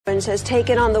Dobbins has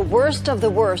taken on the worst of the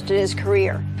worst in his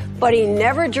career, but he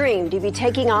never dreamed he'd be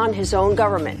taking on his own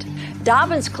government.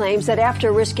 Dobbins claims that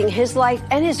after risking his life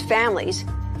and his family's,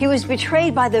 he was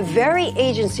betrayed by the very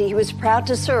agency he was proud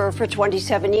to serve for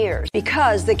 27 years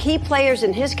because the key players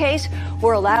in his case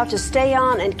were allowed to stay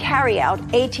on and carry out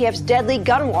ATF's deadly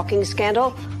gun-walking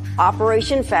scandal,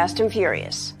 Operation Fast and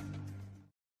Furious.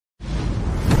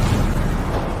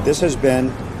 This has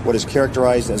been what is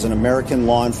characterized as an American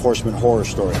law enforcement horror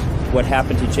story. What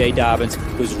happened to Jay Dobbins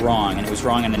was wrong, and it was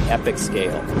wrong on an epic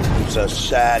scale. It's a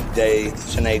sad day.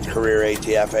 It's an 8th career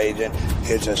ATF agent.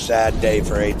 It's a sad day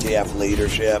for ATF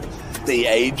leadership. The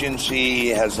agency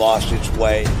has lost its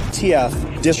way.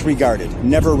 ATF disregarded,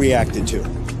 never reacted to.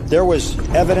 There was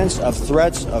evidence of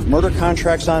threats of murder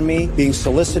contracts on me being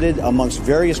solicited amongst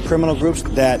various criminal groups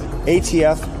that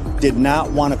ATF did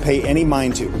not want to pay any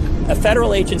mind to. A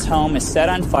federal agent's home is set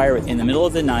on fire in the middle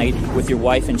of the night with your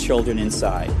wife and children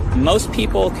inside. Most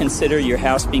people consider your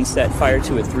house being set fire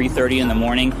to at 3:30 in the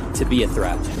morning to be a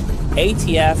threat.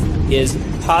 ATF is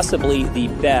possibly the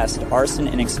best arson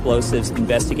and explosives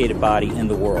investigative body in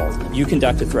the world. You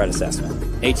conduct a threat assessment.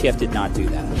 ATF did not do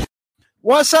that.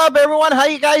 What's up, everyone? How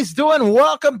you guys doing?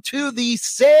 Welcome to the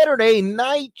Saturday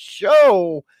Night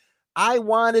Show. I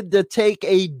wanted to take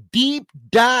a deep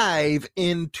dive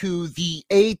into the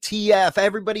ATF.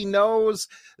 Everybody knows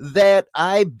that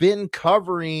I've been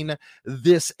covering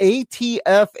this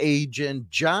ATF agent,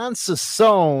 John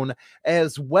Sassone,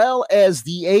 as well as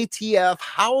the ATF,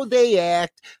 how they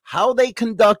act, how they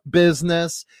conduct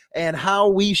business, and how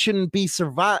we shouldn't be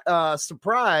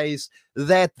surprised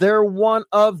that they're one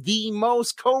of the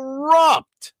most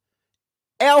corrupt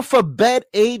alphabet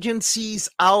agencies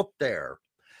out there.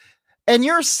 And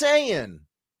you're saying,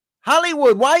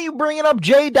 Hollywood, why are you bringing up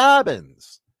Jay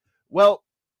Dobbins? Well,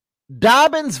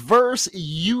 Dobbins versus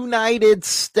United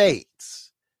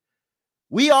States.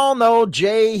 We all know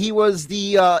Jay, he was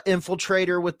the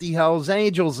infiltrator with the Hells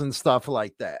Angels and stuff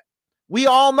like that. We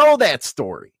all know that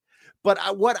story.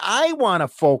 But what I want to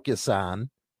focus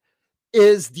on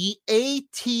is the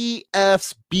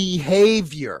ATF's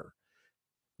behavior.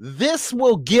 This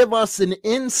will give us an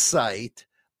insight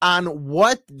on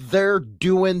what they're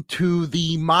doing to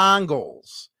the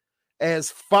Mongols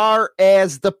as far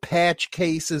as the Patch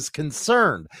case is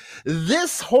concerned.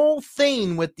 This whole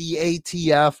thing with the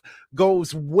ATF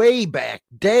goes way back,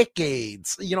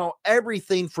 decades, you know,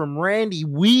 everything from Randy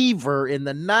Weaver in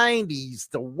the 90s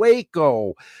to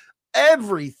Waco,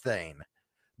 everything.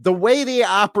 The way they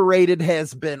operated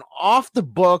has been off the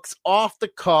books, off the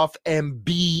cuff, and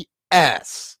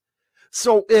BS.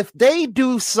 So if they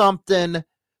do something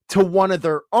to one of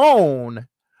their own,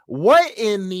 what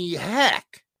in the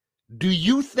heck do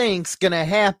you think's going to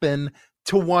happen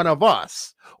to one of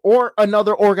us or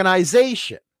another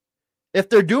organization? If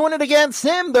they're doing it against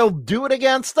him, they'll do it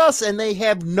against us, and they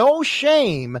have no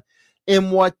shame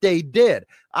in what they did.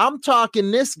 I'm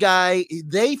talking this guy,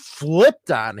 they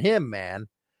flipped on him, man.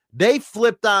 They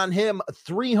flipped on him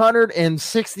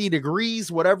 360 degrees,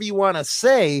 whatever you want to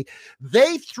say.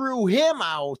 They threw him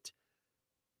out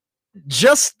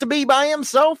just to be by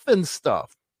himself and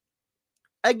stuff.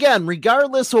 Again,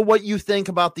 regardless of what you think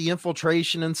about the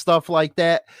infiltration and stuff like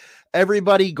that,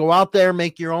 everybody go out there,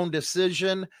 make your own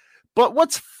decision. But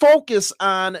let's focus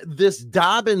on this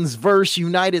Dobbins versus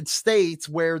United States,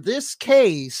 where this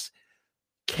case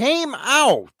came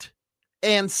out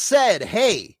and said,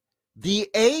 hey, the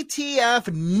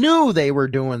ATF knew they were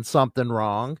doing something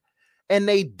wrong, and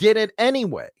they did it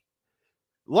anyway.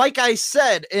 Like I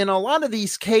said, in a lot of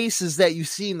these cases that you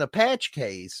see in the Patch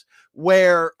case,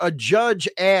 where a judge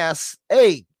asks,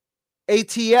 hey,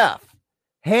 ATF,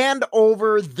 hand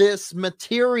over this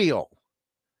material.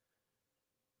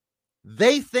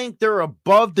 They think they're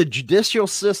above the judicial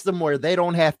system where they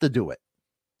don't have to do it.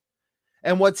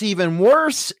 And what's even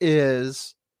worse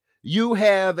is you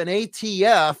have an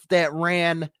ATF that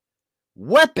ran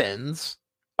weapons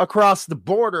across the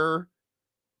border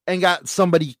and got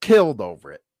somebody killed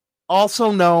over it,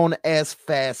 also known as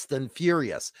Fast and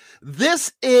Furious.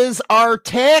 This is our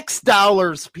tax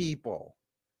dollars, people.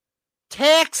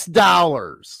 Tax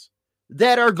dollars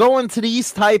that are going to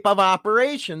these type of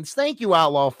operations. Thank you,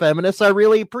 Outlaw Feminists. I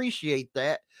really appreciate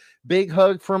that. Big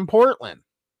hug from Portland.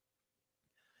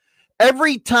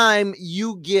 Every time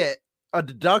you get a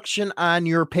deduction on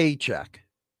your paycheck,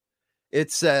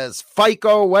 it says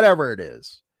FICO, whatever it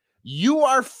is, you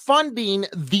are funding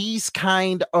these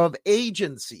kind of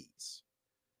agencies.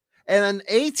 And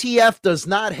ATF does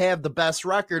not have the best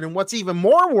record. And what's even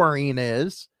more worrying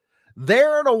is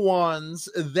they're the ones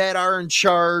that are in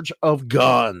charge of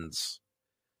guns.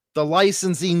 the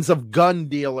licensings of gun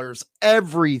dealers,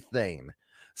 everything.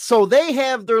 So they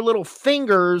have their little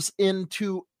fingers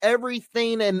into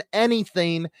everything and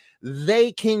anything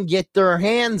they can get their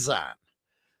hands on.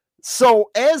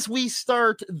 So as we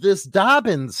start this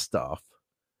Dobbins stuff,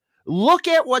 look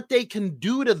at what they can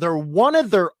do to one of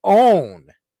their own.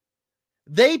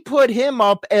 They put him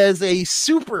up as a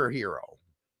superhero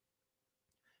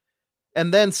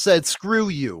and then said, screw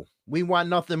you. We want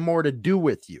nothing more to do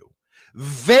with you.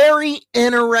 Very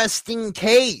interesting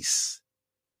case.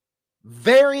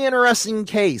 Very interesting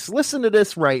case. Listen to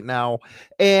this right now.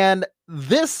 And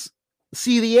this,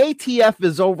 see, the ATF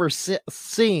is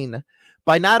overseen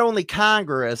by not only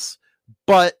Congress,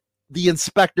 but the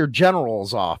Inspector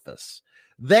General's office.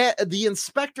 That the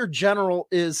Inspector General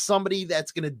is somebody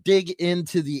that's going to dig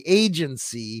into the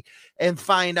agency and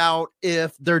find out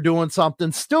if they're doing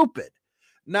something stupid.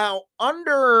 Now,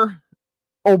 under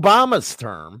Obama's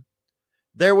term,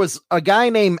 there was a guy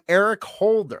named Eric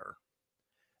Holder,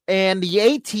 and the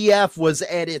ATF was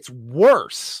at its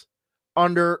worst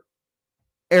under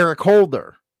Eric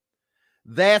Holder.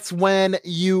 That's when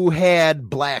you had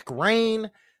Black Rain.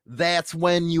 That's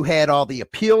when you had all the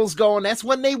appeals going. That's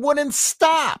when they wouldn't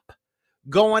stop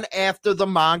going after the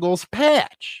Mongols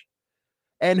patch.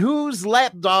 And whose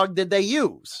lapdog did they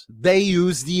use? They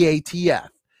used the ATF.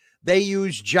 They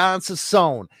used John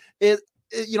Sassone.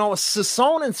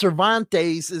 Sassone and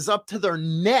Cervantes is up to their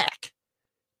neck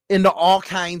into all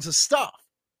kinds of stuff.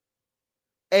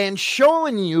 And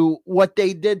showing you what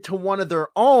they did to one of their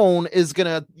own is going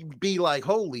to be like,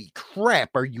 holy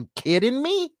crap, are you kidding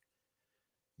me?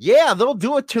 Yeah, they'll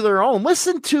do it to their own.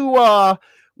 Listen to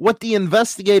what the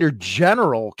Investigator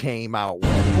General came out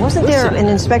with. Wasn't there an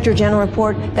Inspector General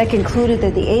report that concluded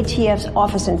that the ATF's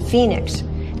office in Phoenix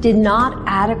did not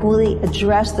adequately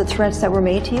address the threats that were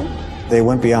made to you? They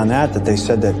went beyond that they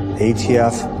said that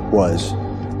ATF was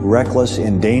reckless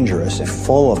and dangerous and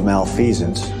full of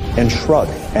malfeasance, and shrug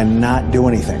and not do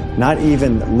anything, not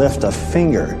even lift a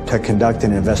finger to conduct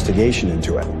an investigation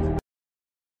into it.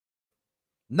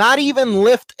 Not even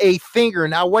lift a finger.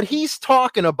 Now, what he's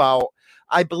talking about,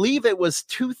 I believe it was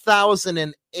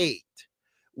 2008.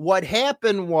 What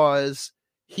happened was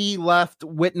he left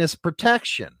witness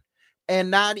protection,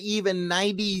 and not even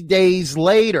 90 days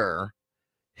later,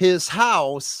 his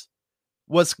house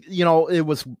was, it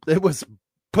was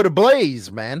put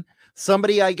ablaze, man.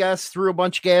 Somebody, I guess, threw a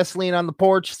bunch of gasoline on the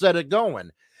porch, set it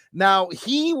going. Now,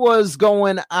 he was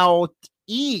going out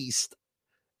east,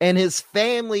 and his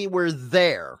family were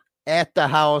there at the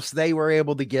house. They were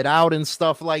able to get out and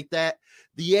stuff like that.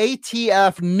 The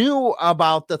ATF knew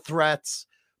about the threats,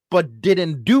 but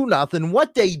didn't do nothing.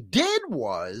 What they did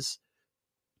was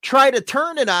try to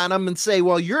turn it on him and say,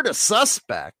 well, you're the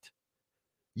suspect.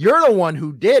 You're the one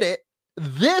who did it.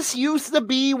 This used to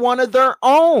be one of their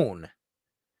own.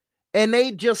 And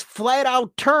they just flat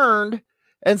out turned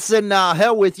and said, nah,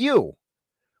 hell with you.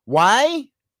 Why?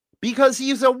 Because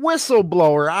he's a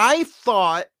whistleblower. I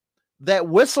thought that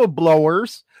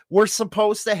whistleblowers were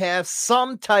supposed to have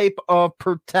some type of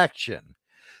protection.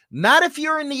 Not if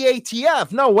you're in the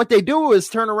ATF. No, what they do is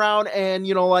turn around and,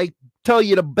 tell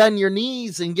you to bend your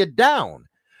knees and get down.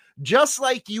 Just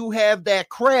like you have that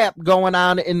crap going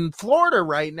on in Florida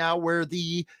right now where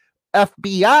the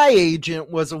FBI agent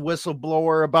was a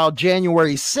whistleblower about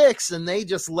January 6th, and they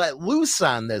just let loose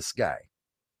on this guy.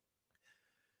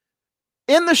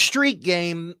 In the street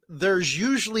game, there's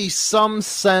usually some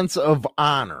sense of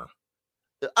honor,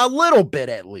 a little bit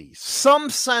at least, some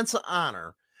sense of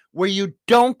honor where you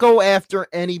don't go after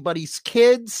anybody's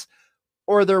kids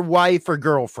or their wife or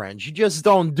girlfriend. You just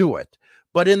don't do it.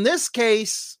 But in this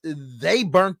case, they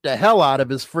burnt the hell out of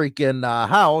his freaking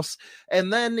house.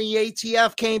 And then the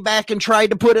ATF came back and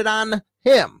tried to put it on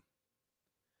him.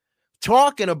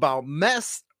 Talking about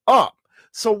messed up.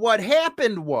 So what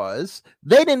happened was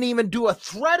they didn't even do a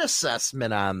threat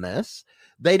assessment on this.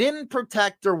 They didn't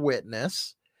protect their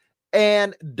witness.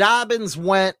 And Dobbins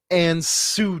went and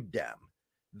sued them.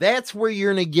 That's where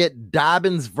you're going to get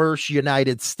Dobbins versus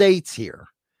United States here.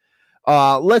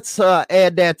 Let's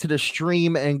add that to the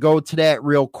stream and go to that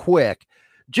real quick,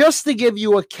 just to give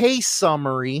you a case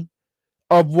summary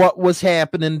of what was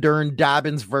happening during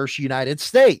Dobbins versus United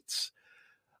States.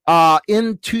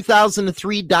 In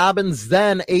 2003, Dobbins,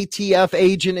 then ATF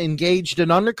agent, engaged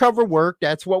in undercover work.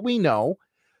 That's what we know.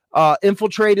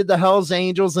 Infiltrated the Hells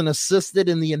Angels and assisted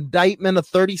in the indictment of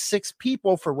 36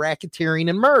 people for racketeering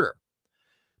and murder.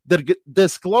 The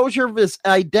disclosure of his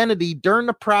identity during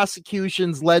the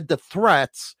prosecutions led to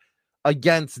threats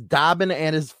against Dobbin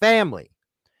and his family.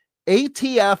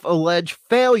 ATF alleged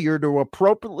failure to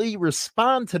appropriately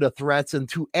respond to the threats and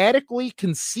to adequately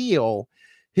conceal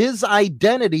his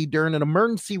identity during an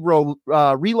emergency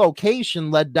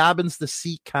relocation led Dobbins to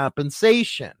seek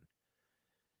compensation.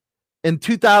 In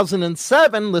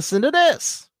 2007, listen to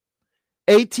this.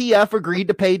 ATF agreed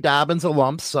to pay Dobbins a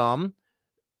lump sum.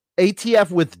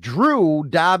 ATF withdrew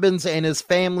Dobbins and his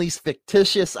family's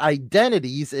fictitious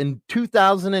identities in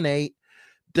 2008,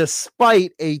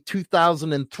 despite a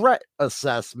 2000 threat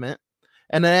assessment.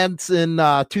 And that's in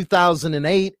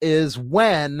 2008 is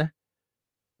when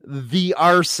the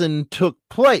arson took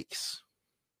place.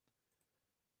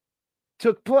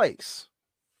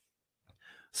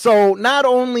 So not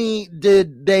only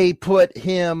did they put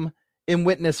him in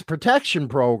witness protection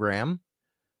program,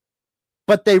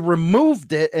 but they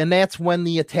removed it, and that's when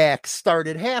the attack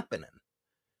started happening,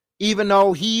 even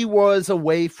though he was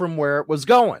away from where it was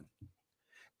going.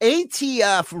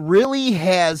 ATF really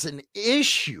has an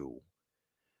issue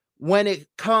when it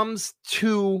comes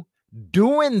to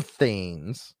doing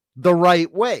things the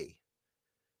right way.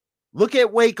 Look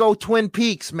at Waco Twin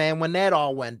Peaks, man, when that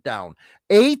all went down.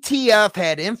 ATF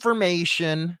had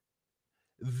information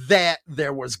that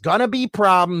there was going to be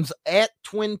problems at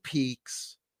Twin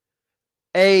Peaks.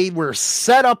 Were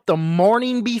set up the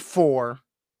morning before,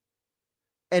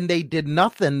 and they did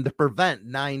nothing to prevent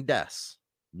 9 deaths.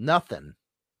 Nothing.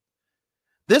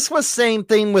 This was same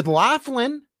thing with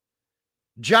Laughlin.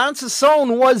 John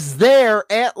Sassone was there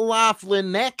at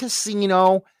Laughlin, that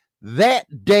casino,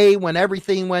 that day when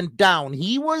everything went down.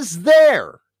 He was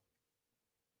there.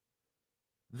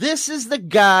 This is the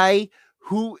guy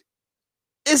who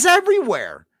is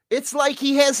everywhere. It's like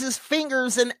he has his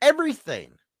fingers in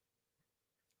everything.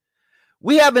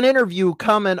 We have an interview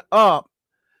coming up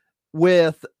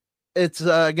with, it's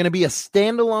going to be a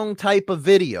standalone type of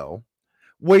video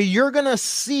where you're going to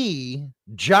see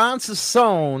John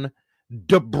Sassone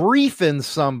debriefing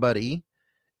somebody,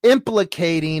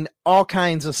 implicating all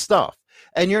kinds of stuff.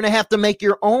 And you're going to have to make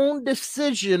your own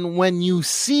decision when you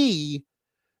see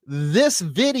this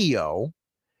video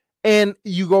and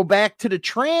you go back to the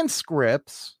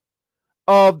transcripts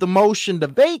of the motion to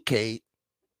vacate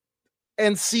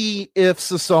and see if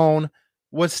Sassone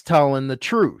was telling the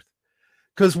truth.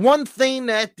 Because one thing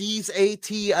that these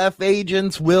ATF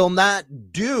agents will not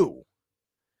do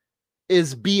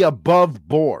is be above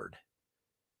board.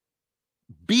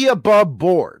 Be above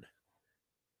board.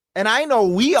 And I know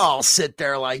we all sit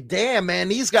there like, damn, man,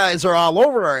 these guys are all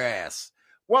over our ass.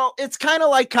 Well, it's kind of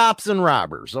like cops and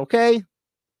robbers, okay?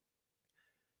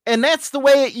 And that's the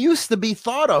way it used to be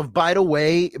thought of, by the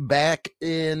way, back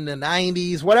in the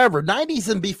 90s, whatever, 90s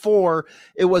and before.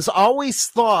 It was always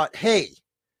thought, hey,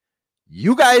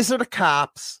 you guys are the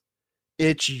cops.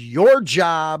 It's your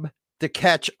job to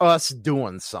catch us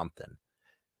doing something.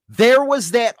 There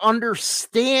was that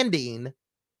understanding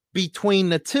between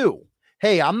the two.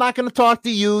 Hey, I'm not going to talk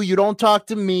to you. You don't talk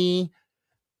to me.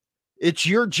 It's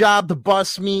your job to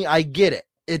bust me. I get it.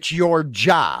 It's your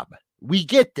job. We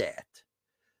get that.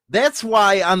 That's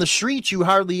why on the streets you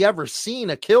hardly ever seen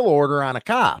a kill order on a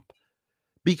cop,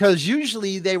 because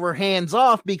usually they were hands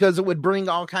off because it would bring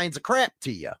all kinds of crap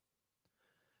to you.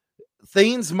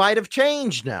 Things might have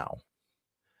changed now.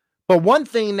 But one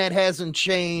thing that hasn't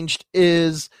changed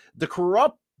is the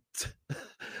corrupt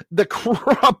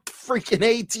freaking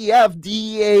ATF,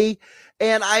 DEA,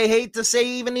 and I hate to say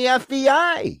even the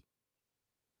FBI.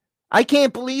 I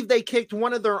can't believe they kicked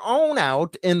one of their own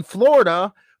out in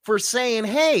Florida for saying,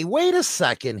 hey, wait a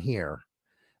second here.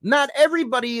 Not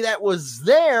everybody that was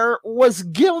there was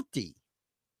guilty.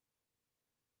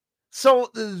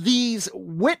 So these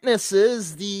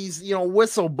witnesses, these,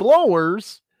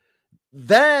 whistleblowers,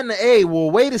 then, hey,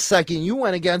 well, wait a second. You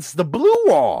went against the blue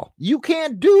wall. You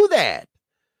can't do that.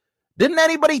 Didn't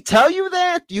anybody tell you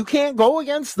that? You can't go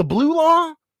against the blue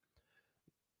law?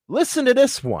 Listen to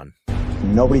this one.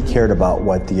 Nobody cared about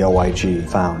what the OIG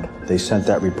found. They sent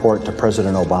that report to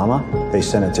President Obama. They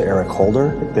sent it to Eric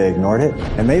Holder. They ignored it.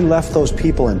 And they left those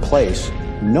people in place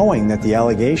knowing that the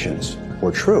allegations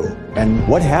were true. And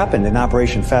what happened in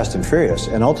Operation Fast and Furious,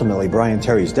 and ultimately Brian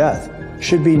Terry's death,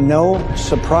 should be no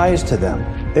surprise to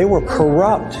them. They were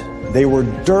corrupt. They were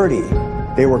dirty.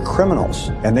 They were criminals.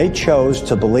 And they chose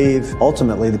to believe,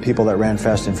 ultimately, the people that ran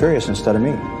Fast and Furious instead of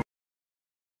me.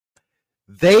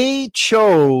 They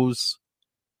chose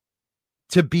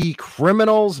to be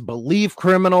criminals, believe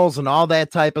criminals, and all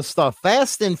that type of stuff.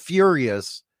 Fast and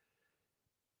Furious,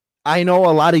 I know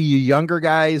a lot of you younger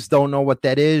guys don't know what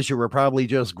that is. You were probably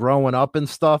just growing up and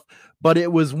stuff, but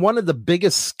it was one of the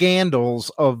biggest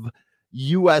scandals of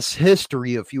U.S.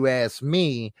 history, if you ask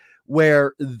me,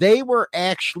 where they were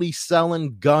actually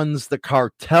selling guns to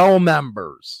cartel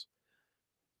members.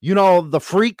 You know, the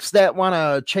freaks that want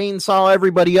to chainsaw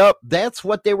everybody up, that's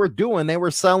what they were doing. They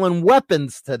were selling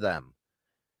weapons to them.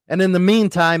 And in the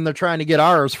meantime, they're trying to get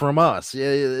ours from us.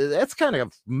 That's kind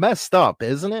of messed up,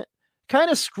 isn't it?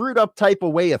 Kind of screwed up type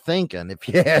of way of thinking, if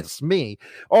you ask me.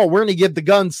 Oh, we're going to give the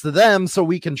guns to them so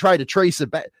we can try to trace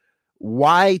it back.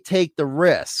 Why take the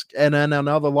risk? And then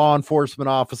another law enforcement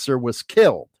officer was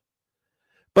killed.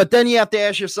 But then you have to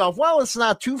ask yourself, well, it's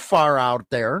not too far out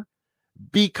there,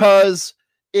 because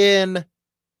in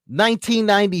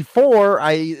 1994,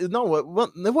 it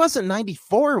wasn't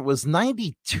 94, it was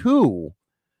 92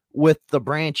 with the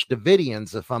Branch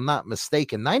Davidians, if I'm not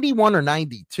mistaken, 91 or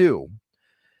 92.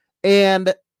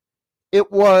 And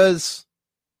it was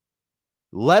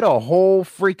let a whole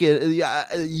freaking,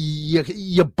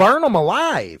 you burn them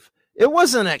alive. It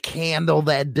wasn't a candle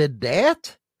that did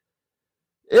that.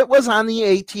 It was on the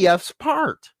ATF's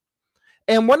part.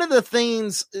 And one of the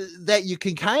things that you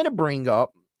can kind of bring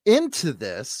up into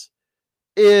this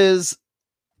is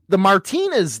the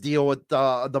Martinez deal with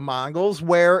the Mongols,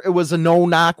 where it was a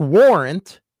no-knock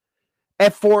warrant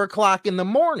at 4:00 in the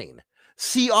morning.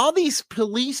 See, all these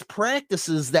police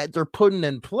practices that they're putting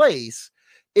in place,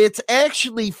 it's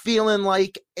actually feeling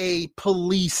like a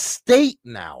police state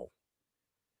now.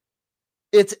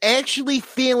 It's actually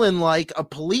feeling like a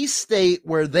police state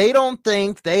where they don't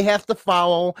think they have to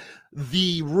follow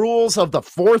the rules of the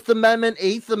Fourth Amendment,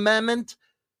 Eighth Amendment.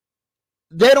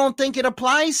 They don't think it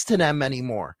applies to them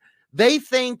anymore. They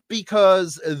think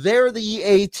because they're the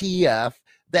ATF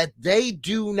that they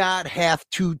do not have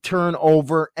to turn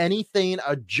over anything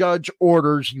a judge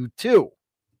orders you to.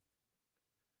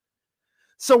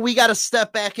 So we got to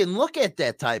step back and look at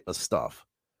that type of stuff.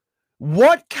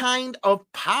 What kind of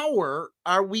power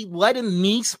are we letting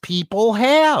these people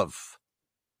have?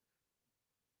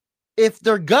 If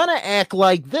they're going to act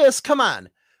like this, come on.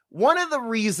 One of the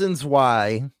reasons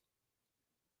why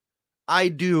I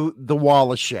do the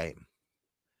Wall of Shame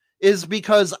is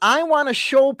because I want to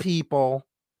show people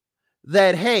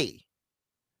that, hey,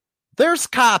 there's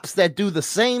cops that do the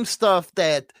same stuff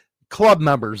that club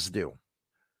members do.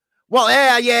 Well,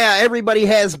 yeah, everybody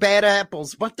has bad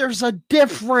apples, but there's a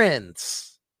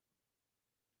difference.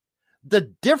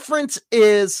 The difference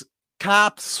is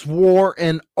cops swore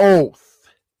an oath.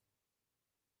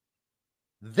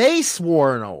 They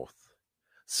swore an oath.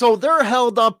 So they're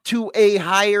held up to a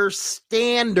higher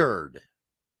standard.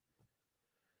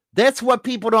 That's what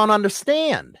people don't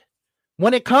understand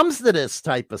when it comes to this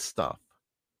type of stuff.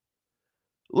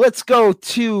 Let's go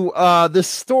to the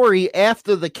story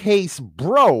after the case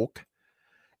broke.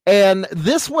 And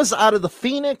this was out of the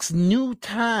Phoenix New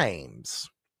Times.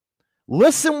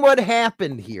 Listen what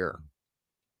happened here.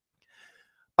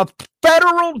 A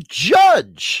federal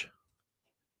judge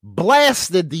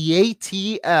blasted the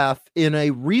ATF in a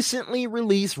recently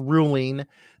released ruling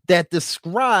that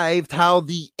described how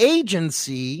the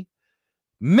agency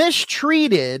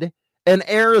mistreated an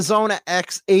Arizona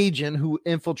ex-agent who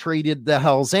infiltrated the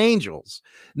Hells Angels.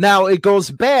 Now, it goes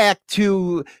back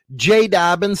to Jay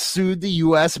Dobbins sued the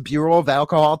U.S. Bureau of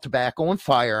Alcohol, Tobacco, and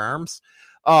Firearms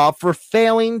for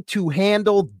failing to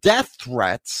handle death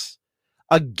threats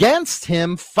against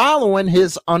him following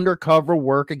his undercover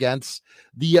work against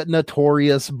the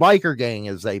notorious biker gang,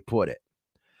 as they put it.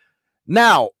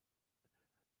 Now,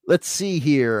 let's see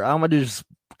here. I'm going to just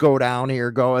go down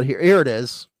here, Here it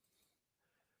is.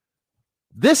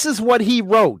 This is what he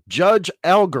wrote, Judge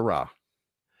Elgara.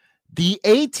 The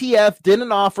ATF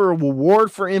didn't offer a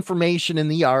reward for information in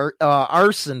the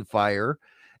arson fire,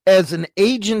 as an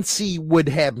agency would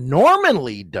have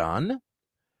normally done.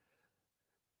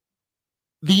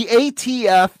 The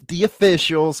ATF, the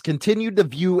officials, continued to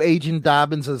view Agent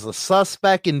Dobbins as a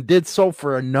suspect and did so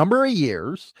for a number of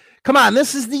years. Come on,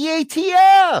 this is the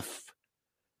ATF.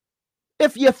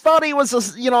 If you thought he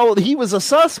was he was a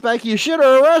suspect, you should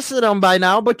have arrested him by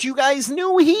now, but you guys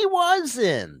knew he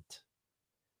wasn't.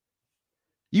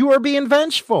 You were being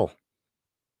vengeful.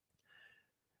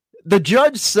 The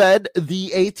judge said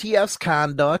the ATF's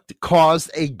conduct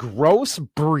caused a gross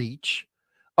breach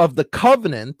of the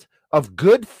covenant of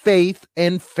good faith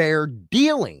and fair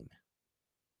dealing.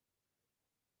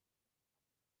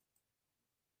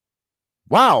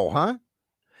 Wow, huh?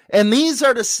 And these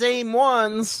are the same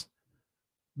ones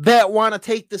that want to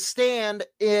take the stand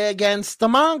against the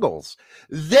Mongols.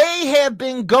 They have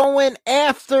been going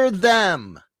after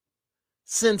them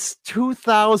since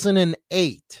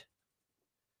 2008.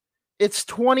 It's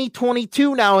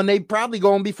 2022 now, and they probably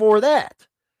going before that.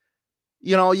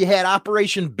 You know, you had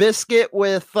Operation Biscuit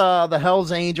with the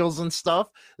Hells Angels and stuff.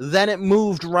 Then it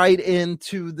moved right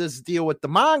into this deal with the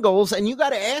Mongols. And you got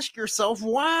to ask yourself,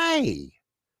 why?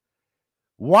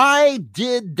 Why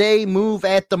did they move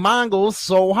at the Mongols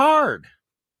so hard?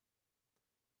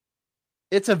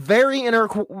 It's a very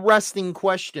interesting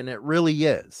question. It really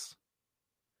is.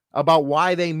 About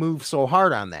why they moved so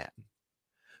hard on that.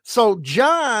 So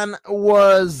John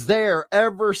was there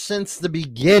ever since the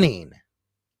beginning.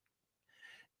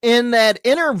 In that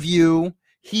interview,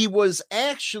 he was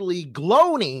actually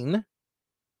gloating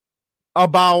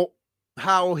about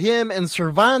how him and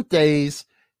Cervantes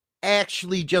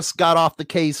actually just got off the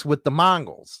case with the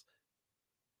Mongols.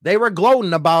 They were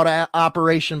gloating about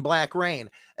Operation Black Rain.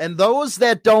 And those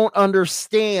that don't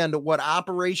understand what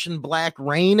Operation Black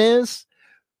Rain is,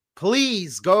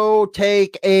 please go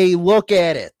take a look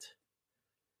at it.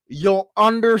 You'll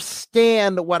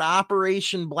understand what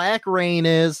Operation Black Rain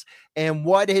is and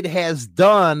what it has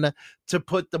done to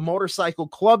put the motorcycle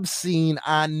club scene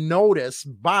on notice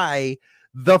by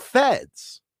the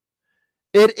feds.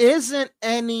 It isn't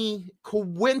any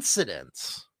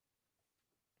coincidence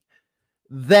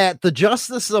that the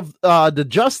Justice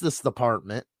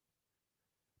Department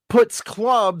puts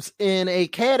clubs in a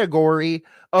category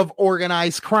of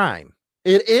organized crime.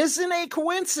 It isn't a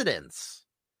coincidence.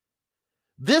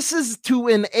 This is to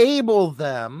enable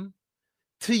them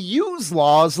to use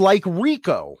laws like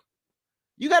RICO.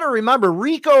 You got to remember,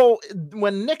 RICO,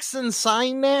 when Nixon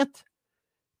signed that,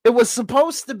 it was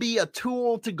supposed to be a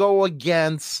tool to go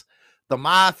against the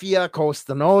mafia,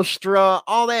 Cosa Nostra,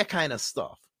 all that kind of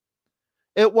stuff.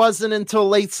 It wasn't until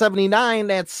late 79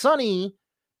 that Sonny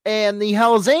and the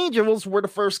Hells Angels were the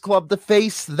first club to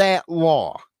face that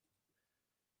law.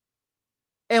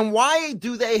 And why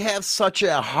do they have such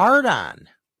a hard on?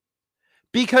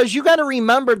 Because you got to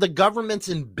remember the government's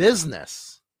in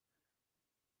business.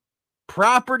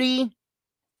 Property,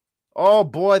 oh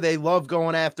boy, they love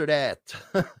going after that.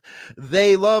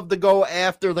 They love to go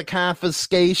after the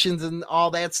confiscations and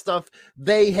all that stuff.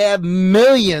 They have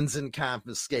millions in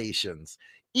confiscations,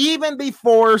 even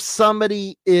before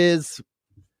somebody is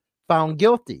found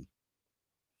guilty.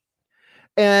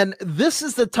 And this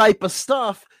is the type of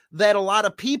stuff that a lot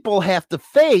of people have to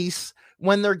face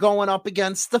when they're going up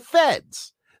against the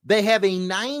feds. They have a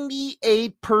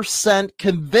 98%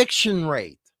 conviction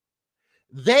rate.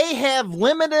 They have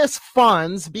limitless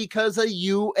funds because of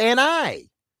you and I.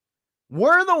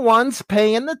 We're the ones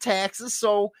paying the taxes,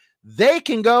 so they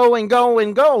can go and go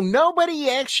and go. Nobody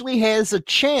actually has a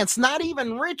chance, not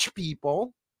even rich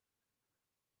people,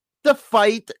 to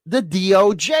fight the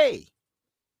DOJ.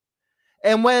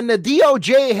 And when the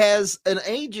DOJ has an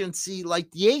agency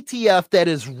like the ATF that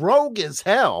is rogue as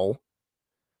hell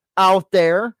out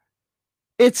there,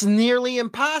 it's nearly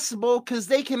impossible because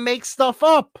they can make stuff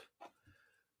up.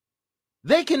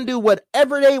 They can do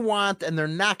whatever they want and they're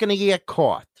not going to get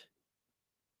caught.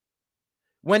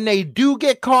 When they do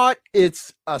get caught,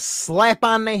 it's a slap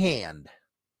on the hand.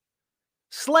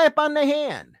 Slap on the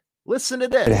hand. Listen to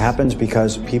this. It happens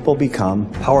because people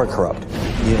become power corrupt.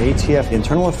 The ATF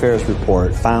Internal Affairs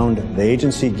report found the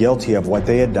agency guilty of what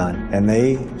they had done, and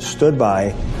they stood by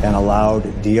and allowed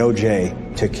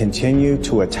DOJ to continue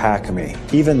to attack me,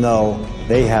 even though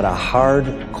they had a hard,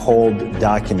 cold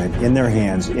document in their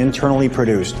hands, internally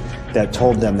produced, that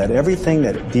told them that everything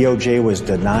that DOJ was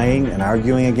denying and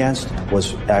arguing against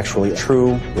was actually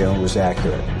true, it was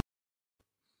accurate.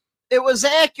 It was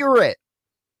accurate.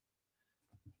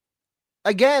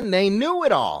 Again, they knew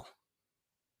it all.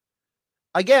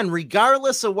 Again,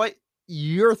 regardless of what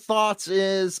your thoughts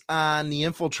is on the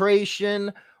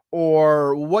infiltration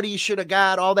or what he should have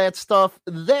got, all that stuff,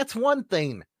 that's one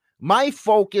thing. My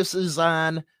focus is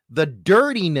on the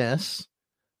dirtiness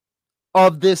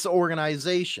of this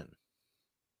organization.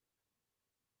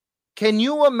 Can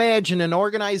you imagine an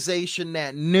organization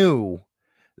that knew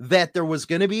that there was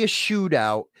going to be a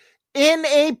shootout in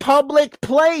a public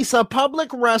place, a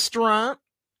public restaurant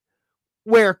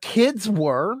where kids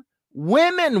were,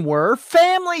 women were,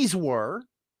 families were,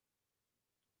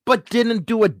 but didn't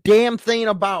do a damn thing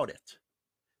about it?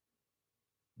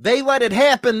 They let it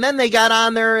happen, then they got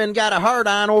on there and got a hard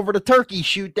on over the turkey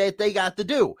shoot that they got to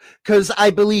do. Because I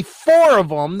believe 4 of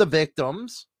them, the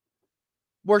victims,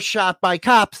 were shot by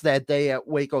cops that day at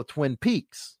Waco Twin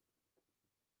Peaks.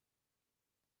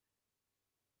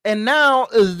 And now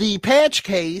the Patch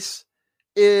case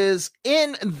is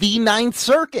in the 9th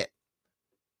Circuit.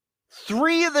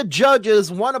 3 of the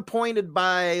judges, one appointed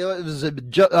by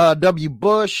W.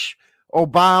 Bush,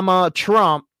 Obama,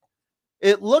 Trump,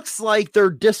 it looks like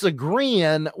they're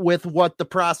disagreeing with what the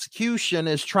prosecution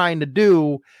is trying to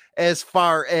do as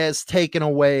far as taking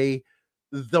away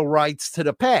the rights to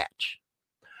the patch.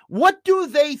 What do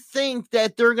they think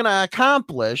that they're going to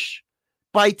accomplish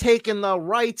by taking the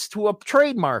rights to a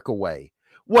trademark away?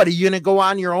 What, are you going to go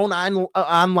on your own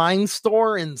online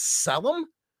store and sell them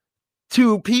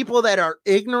to people that are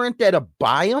ignorant that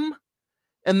buy them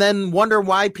and then wonder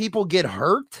why people get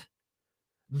hurt?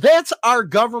 That's our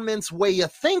government's way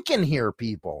of thinking here,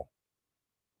 people.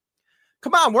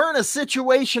 Come on, we're in a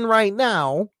situation right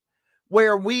now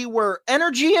where we were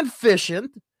energy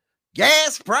efficient,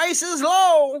 gas prices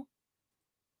low,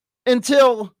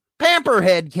 until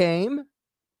Pamperhead came.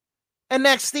 And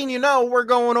next thing you know, we're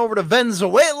going over to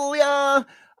Venezuela,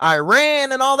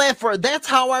 Iran, and all that. That's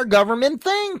how our government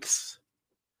thinks.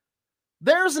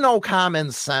 There's no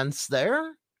common sense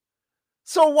there.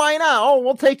 So why not? Oh,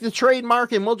 we'll take the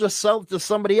trademark and we'll just sell it to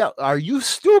somebody else. Are you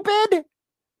stupid?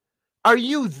 Are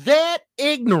you that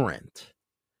ignorant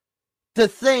to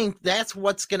think that's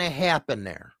what's going to happen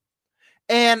there?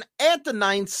 And at the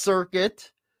Ninth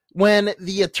Circuit, when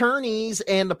the attorneys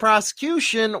and the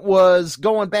prosecution was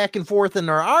going back and forth in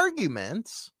their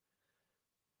arguments,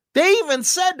 they even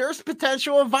said there's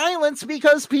potential of violence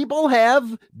because people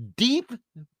have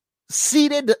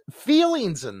deep-seated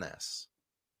feelings in this.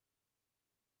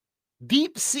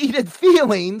 Deep-seated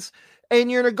feelings, and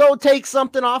you're going to go take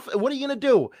something off. What are you going to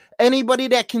do? Anybody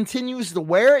that continues to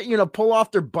wear it, pull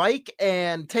off their bike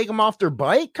and take them off their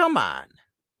bike? Come on.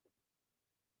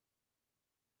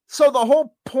 So the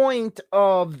whole point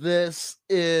of this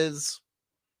is,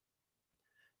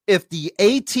 if the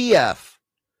ATF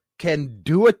can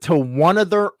do it to one of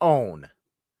their own,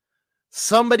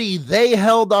 somebody they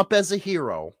held up as a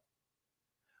hero,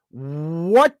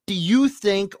 what do you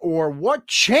think, or what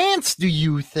chance do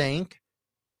you think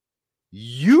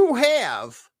you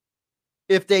have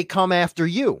if they come after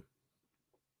you?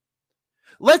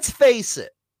 Let's face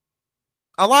it,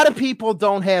 a lot of people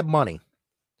don't have money.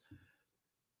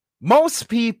 Most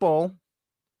people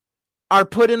are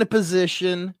put in a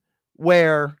position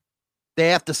where they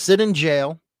have to sit in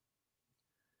jail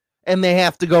and they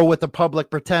have to go with a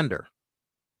public pretender.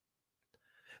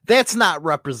 That's not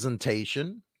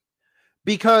representation,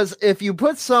 because if you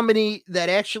put somebody that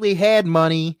actually had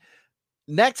money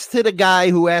next to the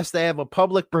guy who has to have a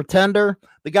public pretender,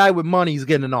 the guy with money is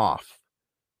getting off.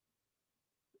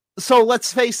 So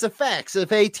let's face the facts. If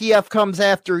ATF comes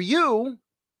after you,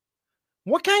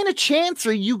 what kind of chance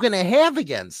are you going to have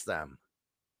against them?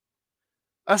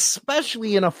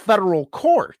 Especially in a federal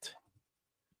court.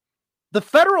 The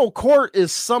federal court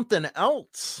is something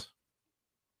else.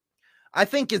 I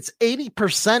think it's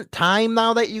 80% time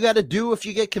now that you got to do if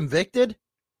you get convicted.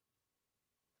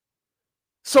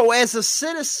 So as a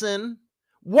citizen,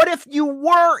 what if you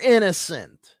were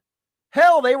innocent?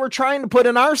 Hell, they were trying to put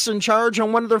an arson charge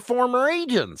on one of their former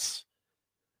agents,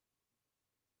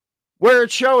 where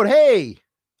it showed, hey,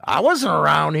 I wasn't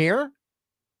around here.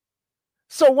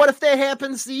 So what if that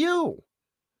happens to you?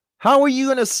 How are you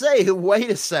going to say,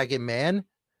 wait a second, man,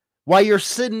 while you're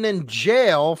sitting in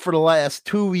jail for the last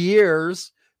 2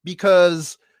 years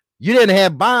because you didn't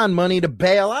have bond money to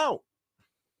bail out?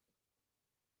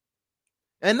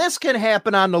 And this can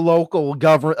happen on the local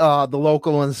the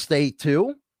local and state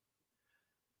too.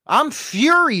 I'm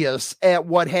furious at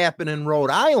what happened in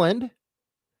Rhode Island.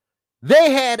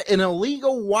 They had an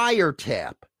illegal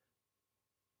wiretap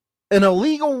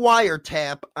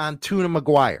on Tuna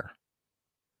McGuire.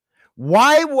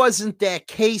 Why wasn't that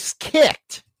case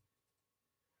kicked?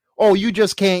 Oh, you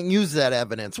just can't use that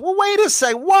evidence. Well, wait a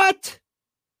second. What?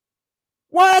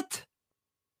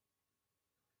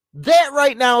 That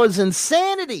right now is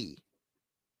insanity.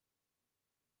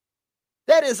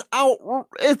 That is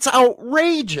it's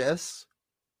outrageous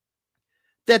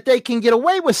that they can get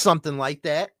away with something like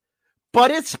that,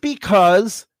 but it's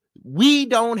because we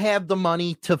don't have the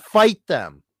money to fight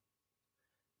them.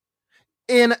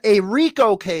 In a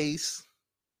RICO case,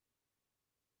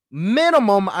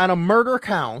 minimum on a murder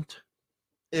count,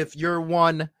 if you're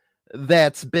one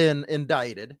that's been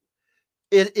indicted,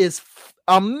 it is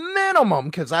a minimum,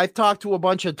 because I've talked to a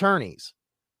bunch of attorneys,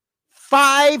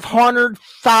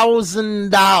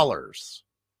 $500,000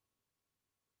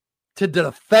 to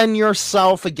defend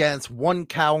yourself against one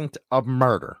count of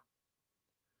murder.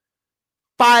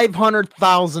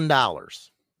 $500,000.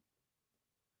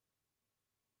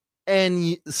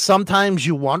 And sometimes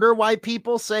you wonder why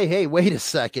people say, hey, wait a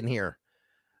second here.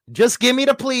 Just give me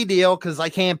the plea deal because I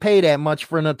can't pay that much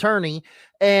for an attorney.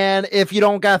 And if you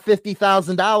don't got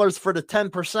 $50,000 for the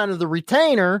 10% of the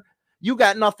retainer, you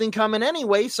got nothing coming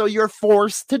anyway, so you're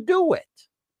forced to do it.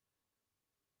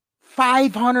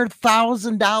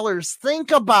 $500,000.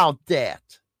 Think about that.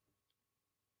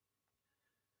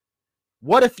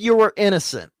 What if you were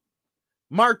innocent?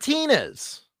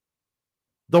 Martinez,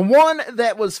 the one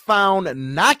that was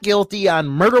found not guilty on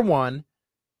murder 1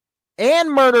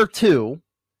 and murder 2,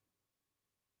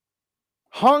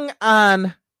 hung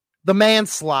on the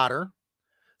manslaughter.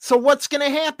 So what's going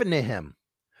to happen to him?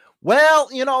 Well,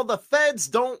 the feds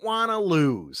don't want to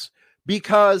lose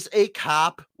because a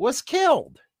cop was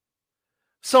killed.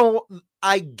 So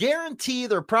I guarantee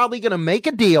they're probably going to make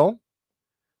a deal,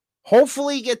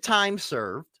 hopefully get time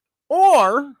served,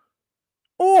 or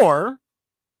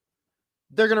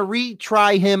they're going to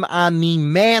retry him on the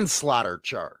manslaughter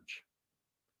charge.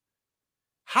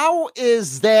 How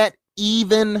is that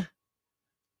even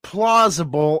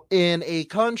plausible in a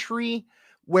country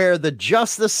where the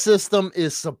justice system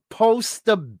is supposed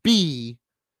to be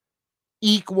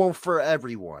equal for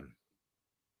everyone?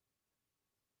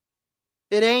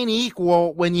 It ain't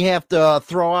equal when you have to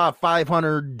throw out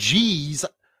 500 G's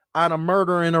on a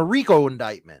murder and a RICO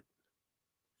indictment.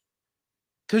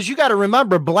 Because you got to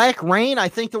remember, Black Rain, I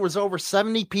think there was over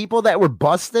 70 people that were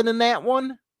busted in that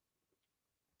one.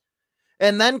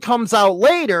 And then comes out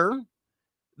later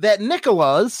that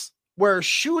Nicholas, where a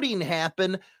shooting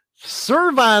happened,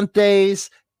 Cervantes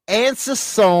and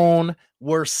Sassone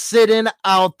were sitting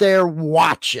out there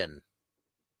watching.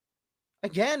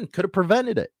 Again, could have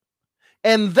prevented it.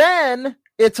 And then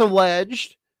it's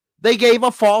alleged they gave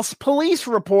a false police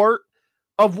report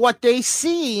of what they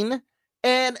seen.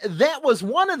 And that was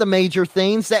one of the major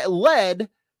things that led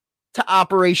to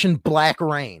Operation Black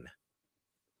Rain.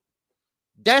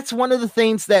 That's one of the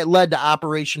things that led to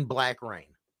Operation Black Rain.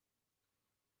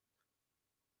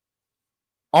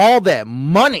 All that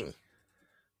money.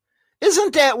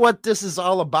 Isn't that what this is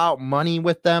all about? Money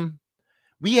with them?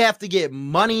 We have to get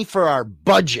money for our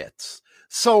budgets.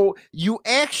 So you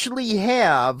actually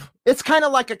have, it's kind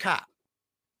of like a cop.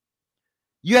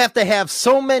 You have to have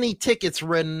so many tickets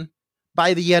written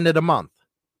by the end of the month.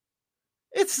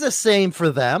 It's the same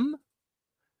for them.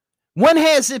 When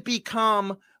has it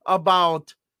become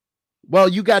about, well,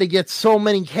 you got to get so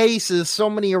many cases, so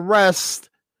many arrests,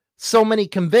 so many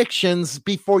convictions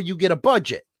before you get a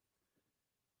budget?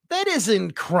 That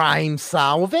isn't crime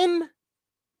solving.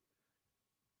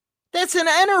 That's an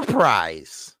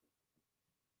enterprise.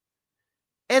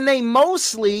 And they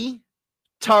mostly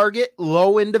target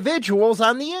low individuals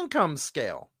on the income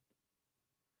scale.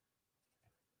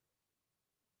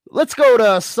 Let's go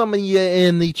to some of you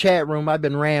in the chat room. I've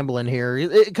been rambling here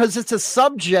because it's a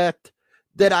subject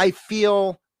that I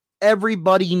feel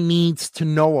everybody needs to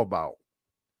know about.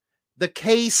 The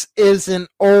case isn't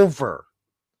over.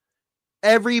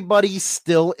 Everybody's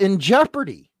still in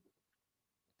jeopardy.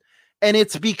 And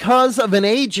it's because of an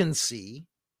agency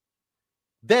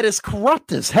that is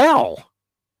corrupt as hell.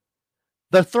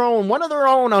 They're throwing one of their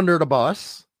own under the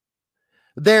bus.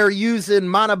 They're using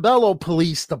Montebello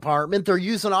Police Department. They're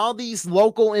using all these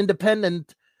local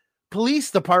independent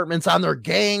police departments on their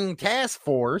gang task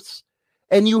force.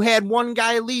 And you had one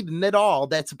guy leading it all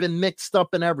that's been mixed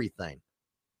up in everything.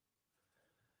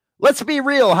 Let's be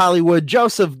real, Hollywood.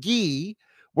 Joseph Gee,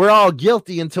 we're all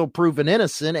guilty until proven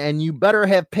innocent, and you better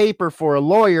have paper for a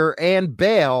lawyer and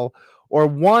bail, or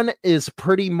one is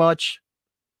pretty much,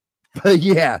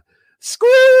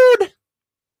 screwed.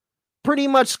 Pretty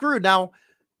much screwed. Now,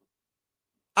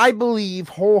 I believe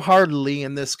wholeheartedly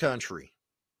in this country.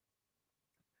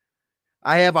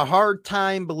 I have a hard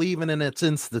time believing in its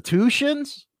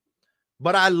institutions,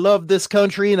 but I love this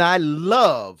country and I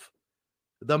love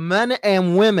the men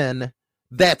and women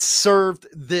that served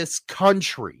this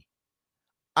country.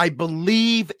 I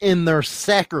believe in their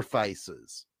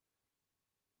sacrifices.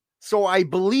 So I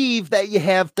believe that you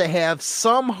have to have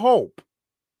some hope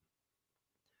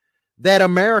that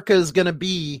America is going to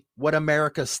be what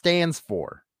America stands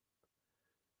for.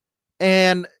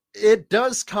 And it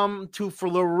does come to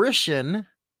fruition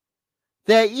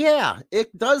that,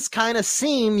 it does kind of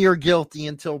seem you're guilty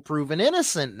until proven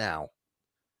innocent now.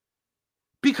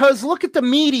 Because look at the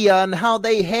media and how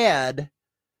they had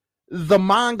the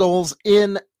Mongols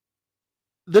in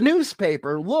the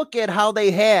newspaper. Look at how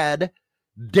they had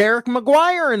Derek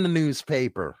McGuire in the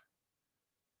newspaper.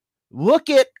 Look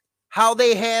at how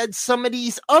they had some of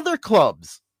these other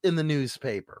clubs in the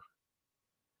newspaper.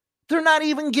 They're not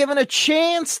even given a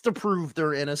chance to prove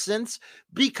their innocence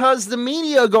because the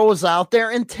media goes out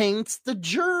there and taints the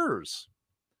jurors.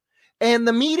 And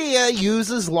the media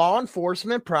uses law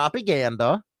enforcement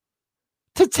propaganda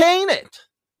to taint it.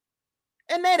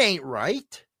 And that ain't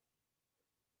right.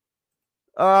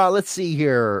 Let's see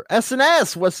here.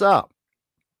 SNS, what's up?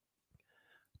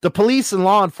 The police and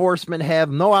law enforcement have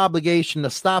no obligation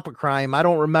to stop a crime. I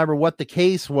don't remember what the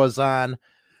case was on,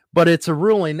 but it's a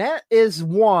ruling. That is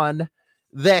one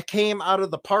that came out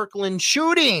of the Parkland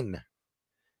shooting.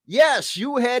 Yes,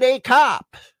 you had a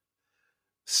cop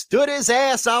stood his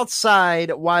ass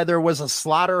outside while there was a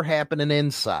slaughter happening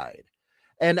inside.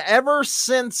 And ever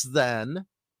since then,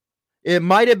 it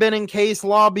might have been in case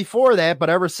law before that, but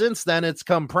ever since then, it's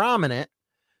come prominent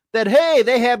that, hey,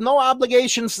 they have no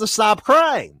obligations to stop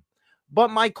crime.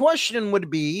 But my question would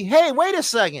be, hey, wait a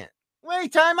second.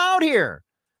 Wait, time out here.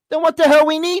 Then what the hell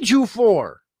we need you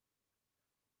for?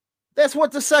 That's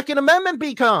what the Second Amendment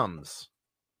becomes.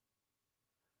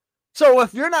 So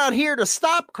if you're not here to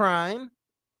stop crime,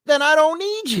 then I don't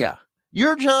need you.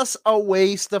 You're just a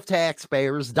waste of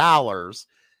taxpayers' dollars,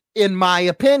 in my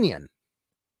opinion.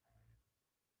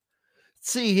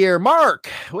 Let's see here. Mark.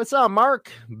 What's up, Mark?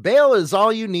 Bail is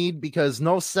all you need because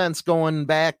no sense going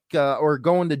back or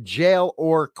going to jail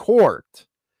or court.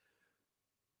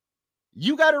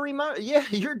 You got to remember, yeah,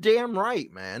 you're damn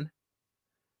right, man.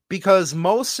 Because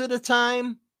most of the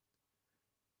time,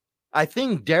 I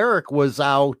think Derek was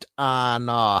out on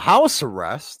house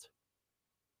arrest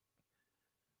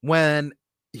when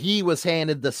he was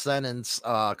handed the sentence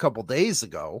a couple days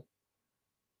ago.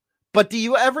 But do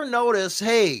you ever notice,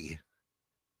 hey,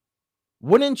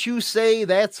 wouldn't you say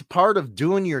that's part of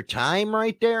doing your time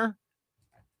right there?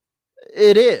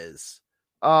 It is.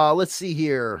 Let's see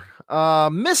here.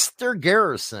 Mr.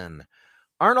 Garrison.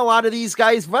 Aren't a lot of these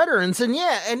guys veterans? And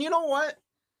yeah, and you know what?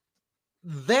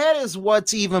 That is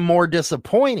what's even more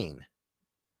disappointing.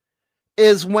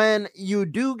 Is when you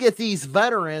do get these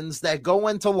veterans that go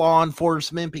into law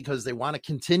enforcement because they want to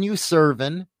continue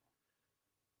serving.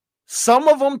 Some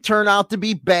of them turn out to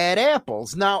be bad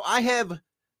apples. Now,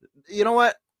 you know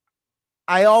what?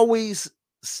 I always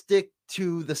stick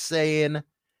to the saying,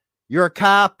 you're a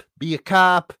cop, be a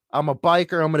cop. I'm a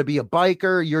biker, I'm going to be a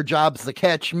biker. Your job's to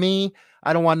catch me.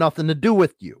 I don't want nothing to do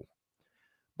with you.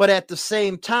 But at the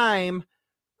same time,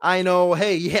 I know,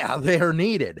 hey, yeah, they're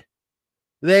needed.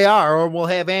 They are, or we'll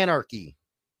have anarchy.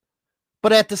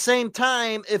 But at the same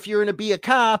time, if you're going to be a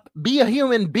cop, be a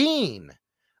human being.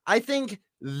 I think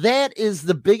that is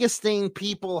the biggest thing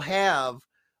people have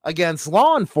against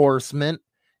law enforcement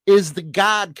is the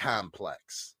God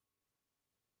complex.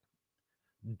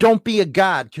 Don't be a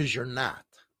God because you're not.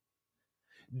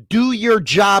 Do your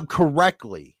job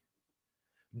correctly.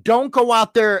 Don't go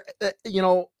out there,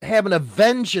 having a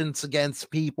vengeance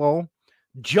against people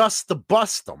just to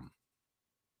bust them.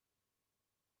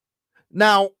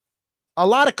 Now, a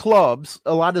lot of clubs,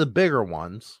 a lot of the bigger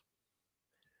ones,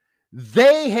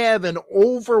 they have an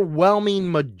overwhelming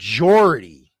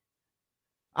majority.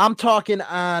 I'm talking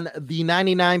on the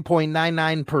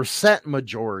 99.99%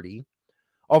 majority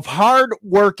of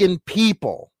hardworking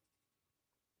people.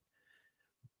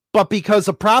 But because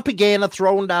of propaganda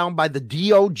thrown down by the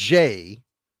DOJ,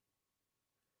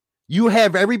 you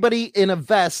have everybody in a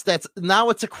vest now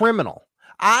it's a criminal.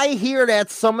 I hear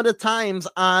that some of the times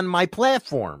on my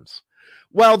platforms.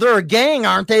 Well, they're a gang,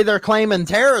 aren't they? They're claiming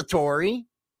territory.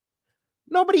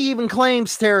 Nobody even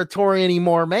claims territory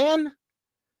anymore, man.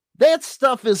 That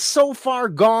stuff is so far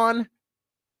gone.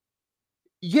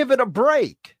 Give it a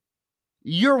break.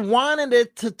 You're wanting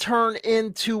it to turn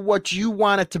into what you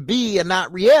want it to be and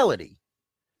not reality.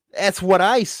 That's what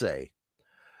I say.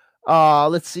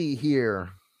 Let's see here.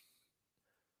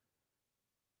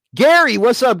 Gary,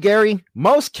 what's up, Gary?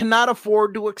 Most cannot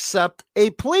afford to accept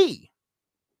a plea.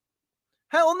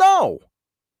 Hell no.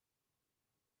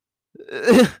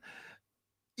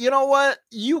 You know what?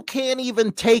 You can't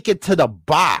even take it to the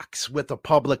box with a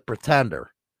public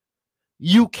pretender.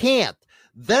 You can't.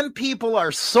 Them people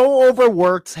are so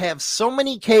overworked, have so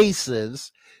many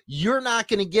cases, you're not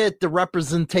going to get the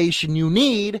representation you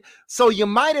need, so you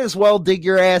might as well dig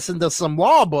your ass into some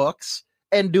law books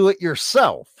and do it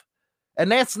yourself. And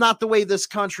that's not the way this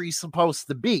country's supposed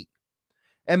to be.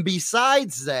 And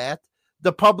besides that,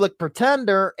 the public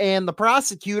pretender and the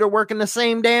prosecutor work in the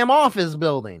same damn office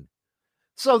building.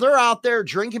 So they're out there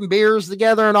drinking beers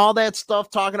together and all that stuff,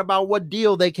 talking about what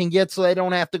deal they can get so they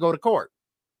don't have to go to court.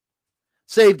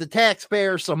 Save the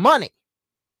taxpayer some money.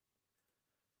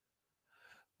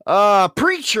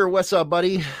 Preacher, what's up,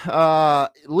 buddy?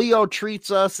 Leo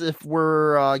treats us if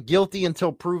we're guilty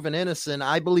until proven innocent.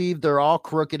 I believe they're all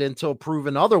crooked until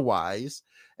proven otherwise,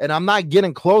 and I'm not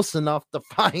getting close enough to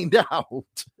find out.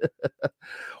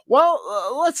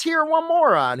 Well, let's hear one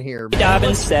more on here.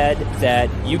 Dobbins said that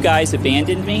you guys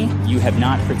abandoned me. You have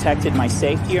not protected my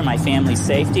safety or my family's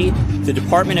safety. The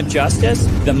Department of Justice,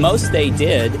 the most they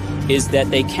did is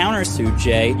that they countersued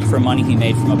Jay for money he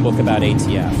made from a book about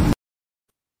ATF.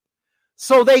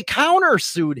 So they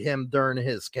countersued him during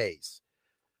his case.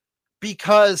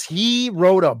 because he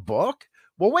wrote a book?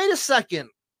 Well, wait a second.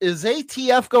 Is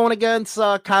ATF going against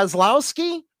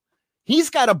Kozlowski? He's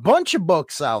got a bunch of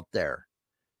books out there.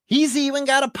 He's even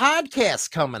got a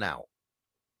podcast coming out.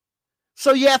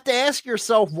 So you have to ask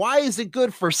yourself, why is it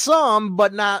good for some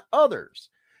but not others?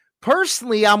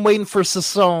 Personally, I'm waiting for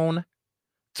Sassone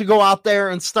to go out there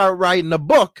and start writing a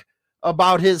book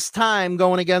about his time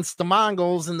going against the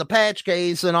Mongols and the Patch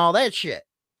case and all that shit.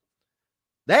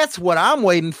 That's what I'm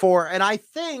waiting for. And I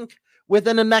think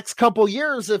within the next couple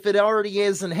years, if it already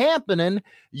isn't happening,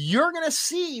 you're going to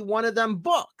see one of them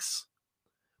books.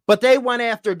 But they went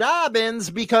after Dobbins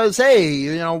because,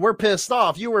 hey, we're pissed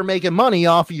off. You were making money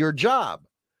off of your job.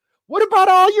 What about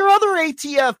all your other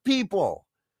ATF people?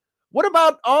 What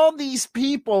about all these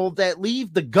people that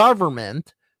leave the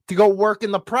government to go work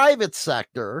in the private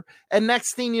sector, and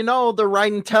next thing you know, they're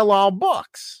writing tell-all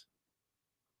books?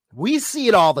 We see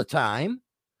it all the time.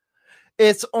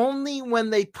 It's only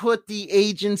when they put the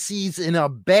agencies in a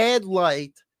bad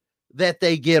light that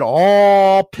they get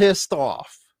all pissed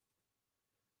off.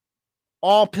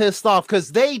 All pissed off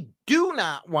because they do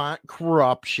not want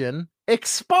corruption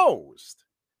exposed.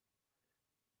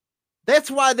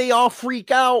 That's why they all freak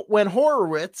out when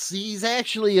Horowitz, he's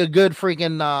actually a good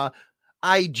freaking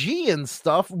IG and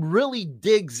stuff, really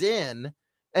digs in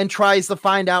and tries to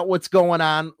find out what's going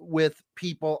on with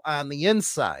people on the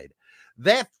inside.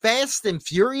 That Fast and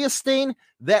Furious thing,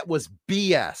 that was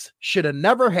BS. Should have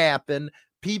never happened.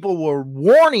 People were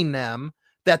warning them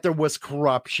that there was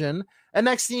corruption. And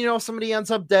next thing you know, somebody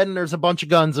ends up dead and there's a bunch of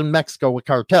guns in Mexico with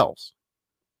cartels.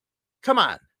 Come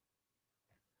on.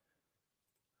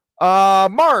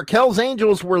 Mark, Hell's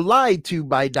Angels were lied to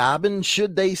by Dobbins.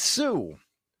 Should they sue?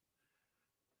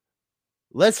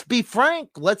 Let's be frank.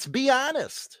 Let's be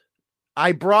honest.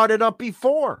 I brought it up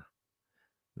before.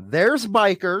 There's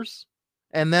bikers,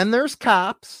 and then there's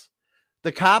cops.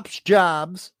 The cops'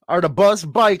 jobs are to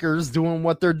bust bikers doing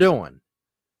what they're doing.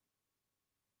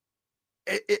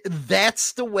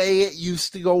 That's the way it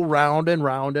used to go round and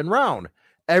round and round.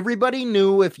 Everybody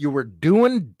knew if you were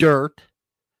doing dirt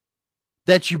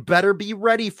that you better be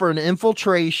ready for an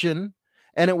infiltration,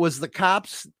 and it was the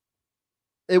cops,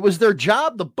 it was their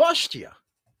job to bust you.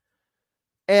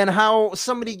 And how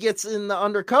somebody gets in the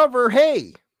undercover,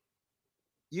 hey,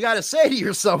 you got to say to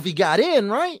yourself, he got in,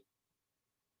 right?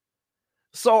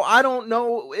 So I don't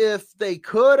know if they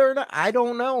could or not. I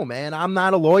don't know, man. I'm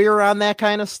not a lawyer on that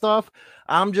kind of stuff.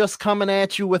 I'm just coming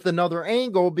at you with another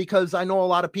angle because I know a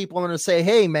lot of people are going to say,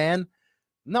 hey, man,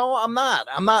 no, I'm not.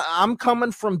 I'm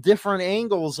coming from different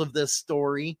angles of this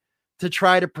story to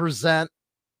try to present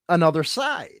another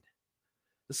side.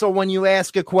 So when you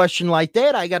ask a question like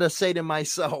that, I got to say to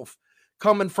myself,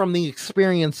 coming from the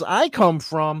experience I come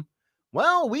from,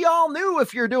 well, we all knew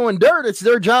if you're doing dirt, it's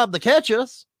their job to catch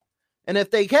us. And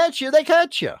if they catch you, they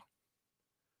catch you.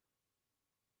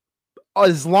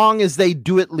 As long as they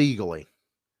do it legally,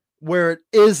 where it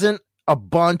isn't a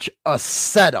bunch of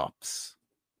setups,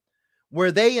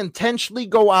 where they intentionally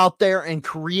go out there and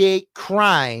create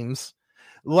crimes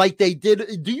like they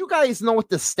did. Do you guys know what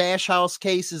the Stash House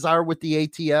cases are with the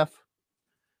ATF?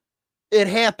 It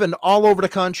happened all over the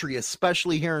country,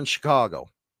 especially here in Chicago.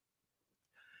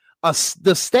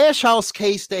 The Stash House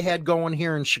case they had going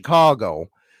here in Chicago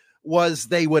was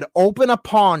they would open a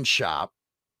pawn shop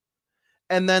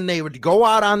and then they would go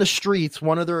out on the streets,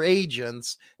 one of their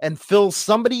agents, and fill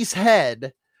somebody's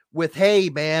head with, hey,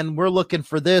 man, we're looking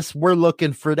for this, we're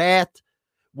looking for that,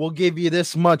 we'll give you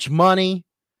this much money.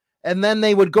 And then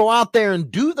they would go out there and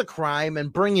do the crime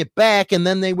and bring it back, and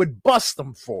then they would bust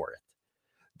them for it.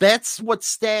 That's what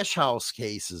Stash House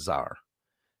cases are.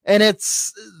 And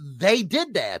they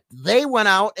did that. They went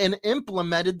out and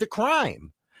implemented the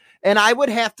crime. And I would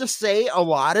have to say a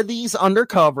lot of these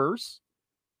undercovers,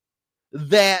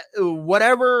 that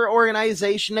whatever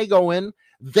organization they go in,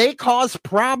 they cause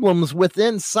problems with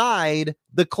inside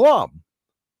the club.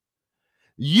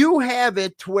 You have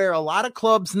it to where a lot of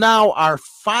clubs now are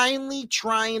finally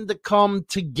trying to come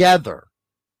together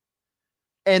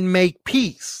and make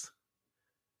peace.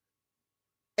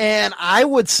 And I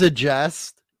would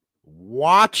suggest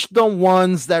watch the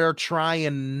ones that are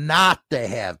trying not to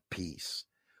have peace.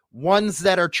 Ones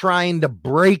that are trying to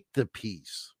break the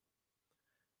peace.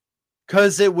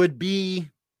 Because it would be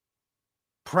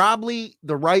probably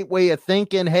the right way of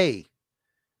thinking, hey,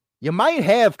 you might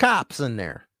have cops in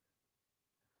there.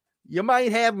 You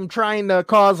might have them trying to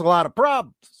cause a lot of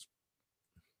problems.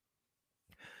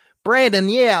 Brandon,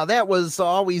 yeah, that was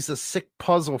always a sick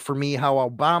puzzle for me, how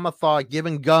Obama thought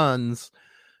giving guns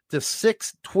to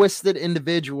 6 twisted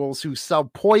individuals who sell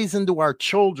poison to our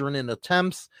children in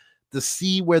attempts to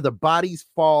see where the bodies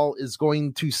fall is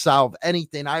going to solve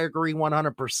anything. I agree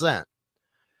 100%.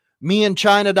 Me and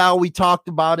China Doll, we talked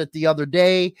about it the other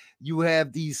day. You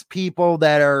have these people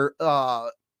that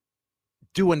are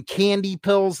doing candy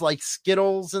pills like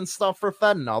Skittles and stuff for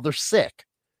fentanyl. They're sick.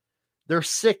 They're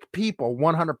sick people,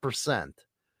 100%.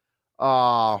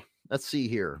 Let's see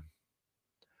here.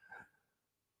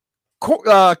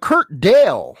 Kurt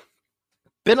Dale.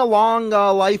 Been a long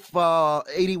life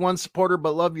 81 supporter,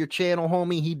 but love your channel,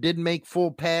 homie. He did make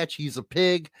full patch. He's a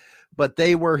pig, but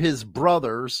they were his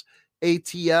brothers.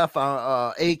 ATF,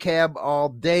 ACAB all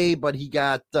day, but he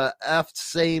got F'd.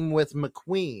 Same with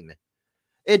McQueen.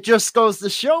 It just goes to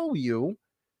show you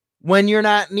when you're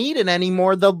not needed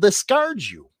anymore, they'll discard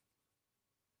you.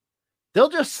 They'll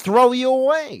just throw you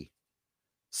away.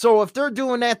 So if they're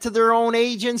doing that to their own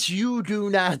agents, you do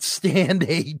not stand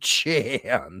a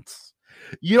chance.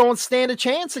 You don't stand a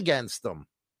chance against them.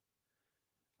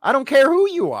 I don't care who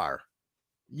you are.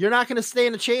 You're not going to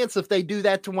stand a chance if they do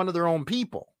that to one of their own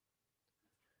people.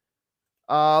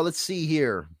 Let's see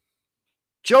here.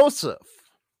 Joseph.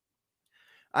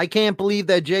 I can't believe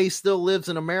that Jay still lives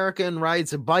in America and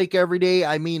rides a bike every day.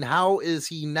 I mean, how is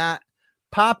he not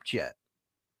popped yet?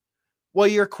 Well,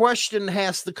 your question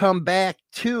has to come back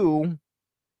to,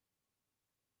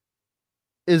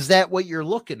 is that what you're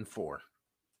looking for?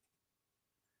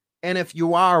 And if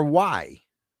you are, why?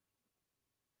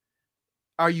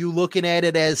 Are you looking at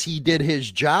it as he did his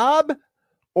job?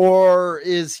 Or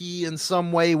is he in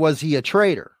some way, was he a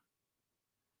traitor?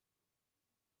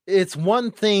 It's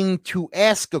one thing to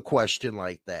ask a question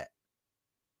like that,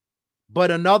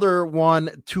 but another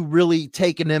one to really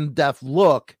take an in-depth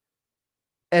look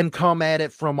and come at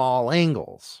it from all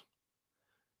angles.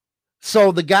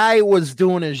 So the guy was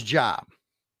doing his job.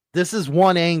 This is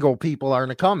one angle people are going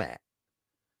to come at.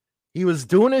 He was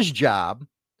doing his job.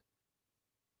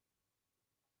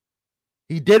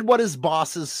 He did what his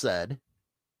bosses said.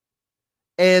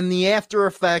 And the after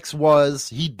effects was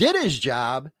he did his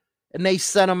job and they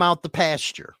sent him out the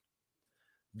pasture.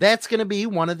 That's going to be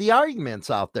one of the arguments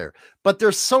out there. But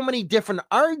there's so many different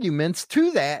arguments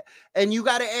to that. And you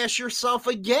got to ask yourself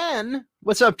again,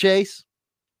 what's up, Chase?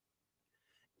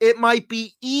 It might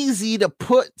be easy to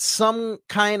put some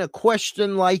kind of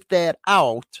question like that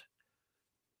out.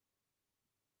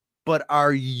 But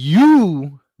are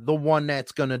you the one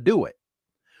that's going to do it?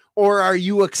 Or are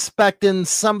you expecting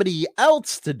somebody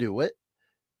else to do it?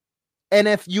 And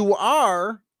if you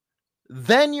are,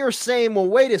 then you're saying, well,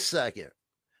 wait a second.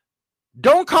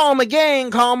 Don't call them a gang,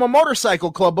 call them a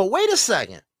motorcycle club. But wait a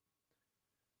second.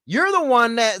 You're the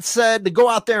one that said to go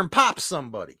out there and pop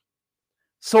somebody.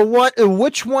 So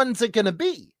which one's it going to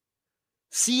be?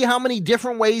 See how many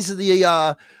different ways of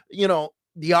the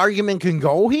argument can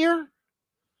go here?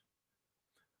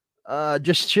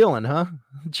 Just chilling, huh,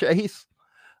 Chase?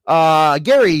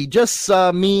 Gary, just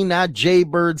me, not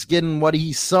Jaybird's getting what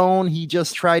he's sown. He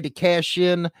just tried to cash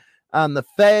in on the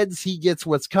feds. He gets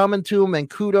what's coming to him, and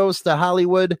kudos to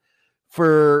Hollywood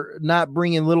for not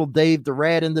bringing little Dave the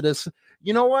Rat into this.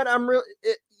 You know what?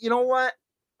 You know what?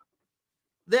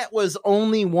 That was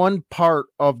only one part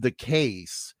of the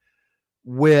case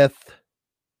with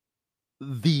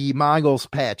the Mongols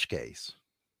patch case.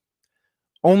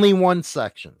 Only one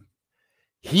section.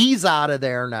 He's out of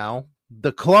there now.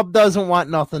 The club doesn't want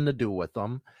nothing to do with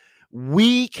them.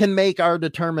 We can make our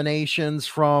determinations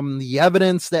from the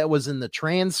evidence that was in the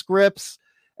transcripts,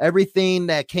 everything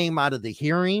that came out of the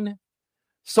hearing.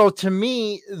 So to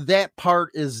me, that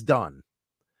part is done.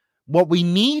 What we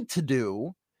need to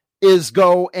do is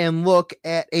go and look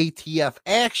at ATF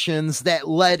actions that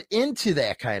led into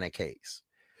that kind of case.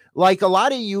 Like a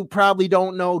lot of you probably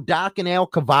don't know Doc and Al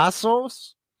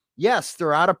Cavazos. Yes,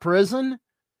 they're out of prison.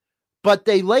 But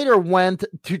they later went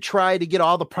to try to get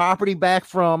all the property back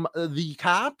from the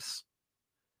cops.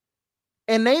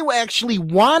 And they actually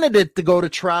wanted it to go to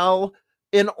trial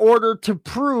in order to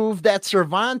prove that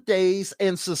Cervantes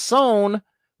and Sassone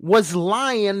was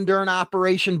lying during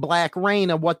Operation Black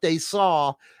Rain of what they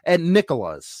saw at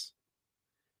Nicholas.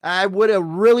 I would have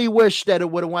really wished that it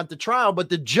would have went to trial, but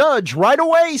the judge right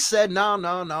away said, no,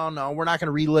 we're not going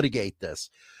to relitigate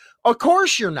this. Of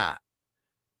course you're not.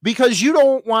 Because you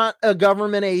don't want a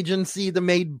government agency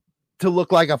to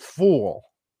look like a fool.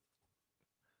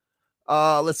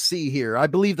 Let's see here. I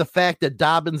believe the fact that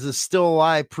Dobbins is still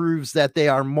alive proves that they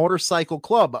are motorcycle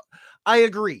club. I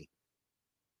agree.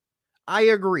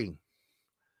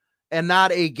 And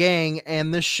not a gang.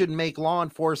 And this should make law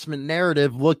enforcement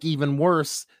narrative look even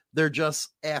worse. They're just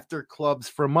after clubs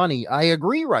for money. I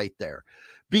agree right there.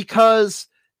 Because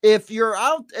if you're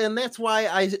out, and that's why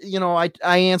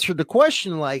I answered the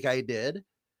question like I did.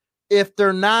 if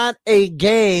they're not a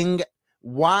gang,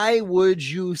 why would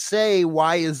you say,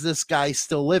 why is this guy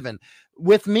still living?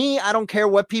 With me, I don't care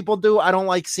what people do. I don't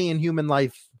like seeing human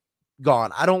life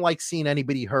gone. I don't like seeing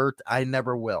anybody hurt. I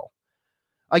never will.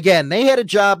 Again, they had a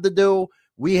job to do.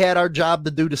 We had our job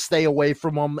to do to stay away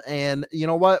from them. And you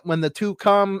know what? When the two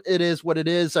come, it is what it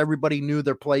is. Everybody knew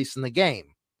their place in the game.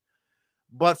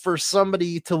 But for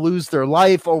somebody to lose their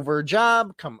life over a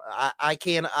job, I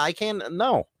can't,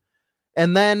 no.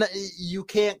 And then you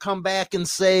can't come back and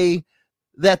say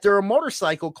that they're a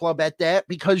motorcycle club at that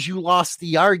because you lost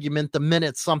the argument the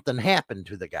minute something happened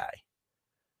to the guy.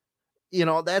 You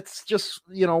know, that's just,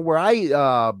 you know, where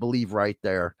I believe right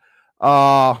there.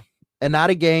 And not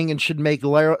a gang, and should make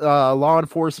law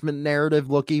enforcement narrative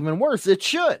look even worse. It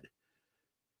should.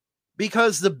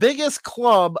 Because the biggest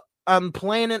club on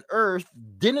planet Earth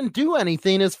didn't do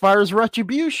anything as far as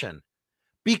retribution.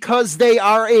 Because they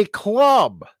are a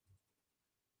club.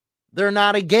 They're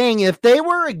not a gang. If they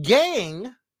were a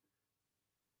gang,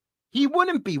 he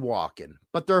wouldn't be walking,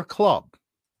 but they're a club.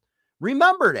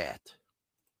 Remember that.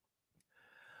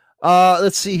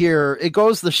 Let's see here. It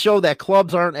goes to show that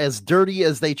clubs aren't as dirty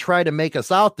as they try to make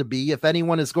us out to be. If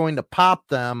anyone is going to pop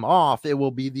them off, it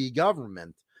will be the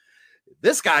government.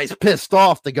 This guy's pissed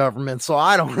off the government, so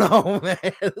I don't know,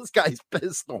 man. This guy's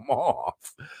pissed them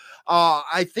off.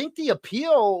 I think the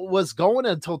appeal was going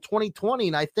until 2020,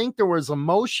 and I think there was a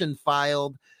motion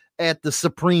filed at the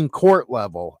Supreme Court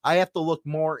level. I have to look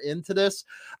more into this.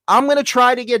 I'm going to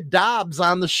try to get Dobbs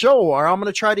on the show, or I'm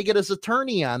going to try to get his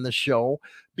attorney on the show,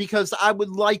 because I would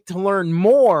like to learn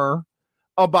more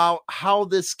about how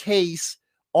this case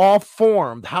all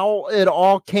formed, how it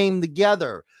all came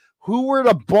together. Who were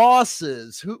the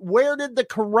bosses? Where did the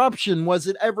corruption? Was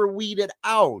it ever weeded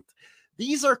out?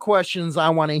 These are questions I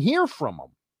want to hear from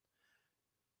them.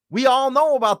 We all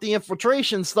know about the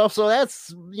infiltration stuff, so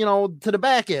that's, you know, to the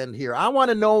back end here. I want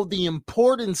to know the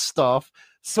important stuff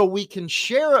so we can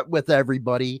share it with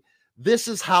everybody. This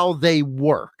is how they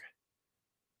work.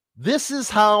 This is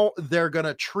how they're going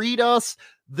to treat us.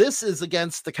 This is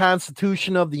against the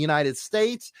Constitution of the United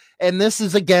States, and this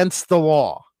is against the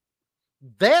law.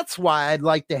 That's why I'd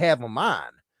like to have them on.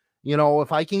 You know,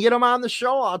 if I can get them on the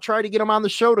show, I'll try to get them on the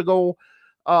show to go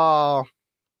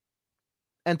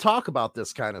and talk about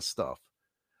this kind of stuff.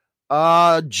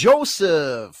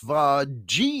 Joseph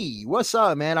G, what's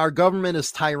up, man? Our government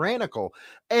is tyrannical.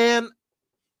 And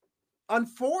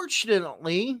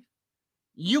unfortunately,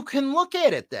 you can look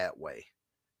at it that way.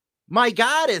 My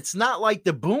God, it's not like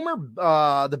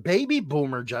the baby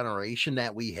boomer generation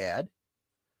that we had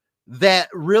that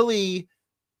really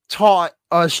taught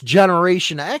us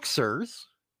Generation Xers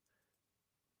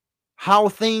how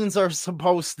things are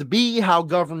supposed to be, how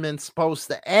government's supposed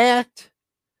to act.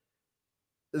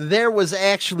 There was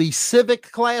actually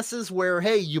civic classes where,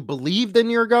 hey, you believed in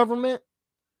your government.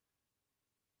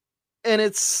 And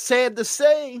it's sad to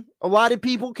say, a lot of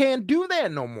people can't do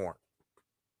that no more.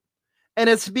 And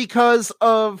it's because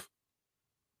of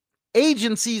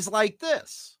agencies like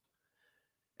this.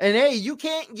 And hey, you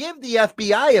can't give the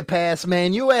FBI a pass,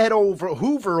 man. You had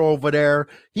Hoover over there.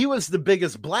 He was the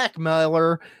biggest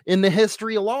blackmailer in the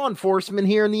history of law enforcement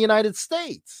here in the United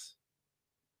States.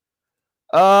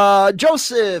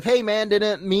 Joseph, hey man,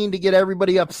 didn't mean to get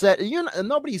everybody upset.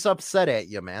 Nobody's upset at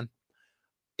you, man.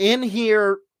 In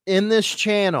here, in this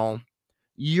channel,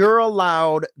 you're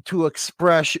allowed to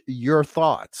express your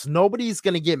thoughts. Nobody's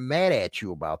going to get mad at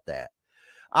you about that.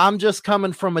 I'm just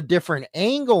coming from a different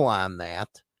angle on that,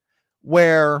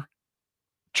 where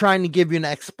trying to give you an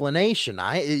explanation.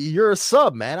 You're a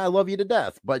sub, man. I love you to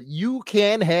death, but you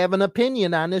can have an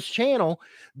opinion on this channel.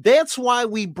 That's why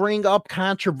we bring up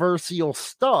controversial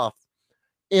stuff,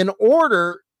 in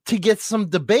order to get some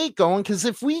debate going. Because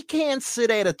if we can't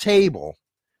sit at a table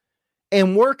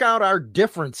and work out our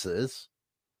differences,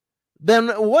 then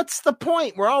what's the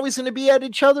point? We're always going to be at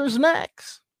each other's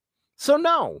necks. So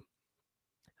no.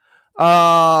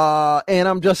 And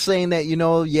I'm just saying that, you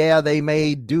know, yeah, they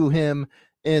may do him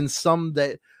in some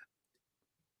that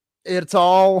it's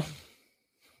all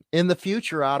in the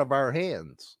future out of our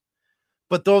hands.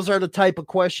 But those are the type of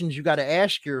questions you got to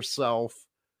ask yourself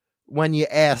when you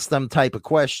ask them type of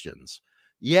questions.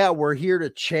 Yeah, we're here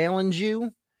to challenge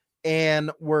you,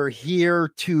 and we're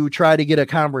here to try to get a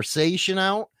conversation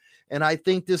out. And I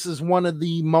think this is one of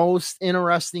the most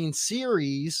interesting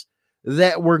series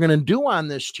that we're going to do on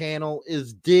this channel,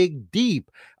 is dig deep.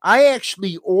 I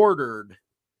actually ordered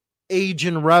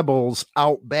Agent Rebels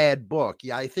Out Bad book.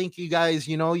 Yeah, I think you guys,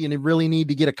 you know, you really need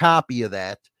to get a copy of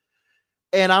that.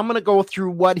 And I'm going to go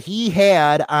through what he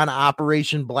had on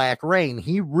Operation Black Rain.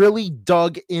 He really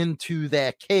dug into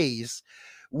that case,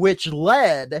 which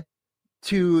led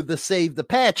to the Save the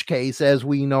Patch case as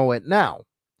we know it now.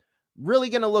 Really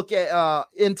going to look at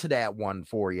into that one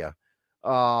for you.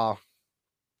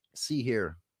 See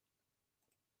here.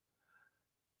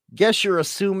 Guess you're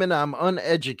assuming I'm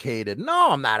uneducated.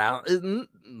 No, I'm not.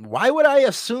 Why would I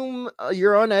assume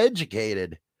you're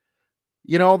uneducated?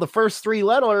 You know, the first three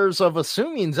letters of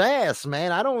assuming's ass,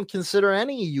 man. I don't consider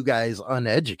any of you guys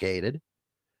uneducated.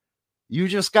 You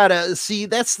just got to see,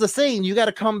 that's the thing. You got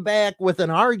to come back with an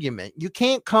argument. You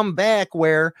can't come back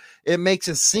where it makes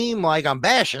it seem like I'm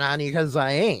bashing on you because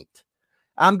I ain't.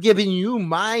 I'm giving you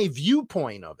my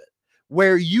viewpoint of it,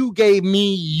 where you gave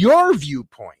me your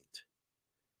viewpoint.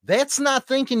 That's not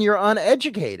thinking you're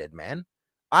uneducated, man.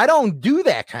 I don't do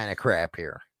that kind of crap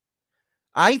here.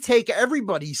 I take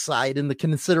everybody's side into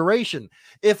consideration.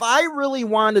 If I really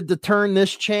wanted to turn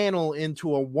this channel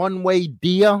into a one-way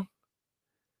deal,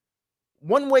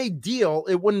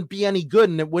 it wouldn't be any good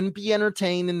and it wouldn't be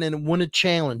entertaining and it wouldn't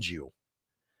challenge you.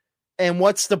 And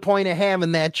what's the point of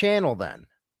having that channel then?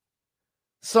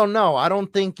 So no, I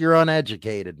don't think you're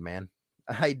uneducated, man.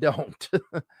 I don't.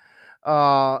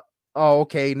 Oh,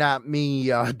 okay, not me,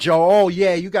 Joe. Oh,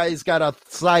 yeah, you guys got a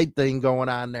side thing going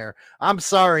on there. I'm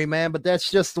sorry, man, but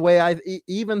that's just the way I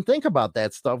even think about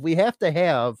that stuff. We have to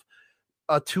have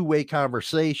a two-way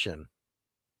conversation.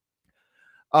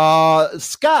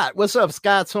 Scott, what's up,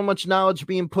 Scott? So much knowledge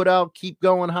being put out. Keep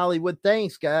going, Hollywood.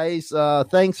 Thanks, guys.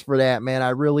 Thanks for that, man. I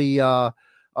really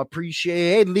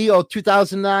appreciate it. Hey, Leo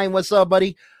 2009, what's up,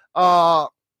 buddy?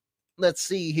 Let's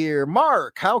see here.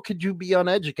 Mark, how could you be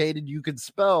uneducated? You could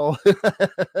spell.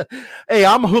 Hey,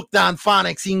 I'm hooked on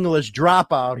phonics English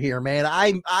dropout here, man.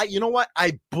 I you know what?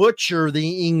 I butcher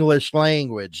the English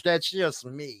language. That's just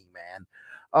me,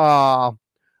 man.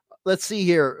 Let's see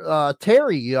here.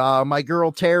 Terry, my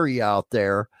girl Terry out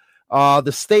there.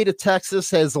 The state of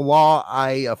Texas has a law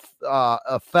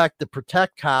effect to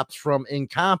protect cops from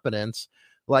incompetence.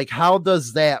 Like, how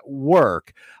does that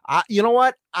work? You know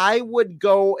what? I would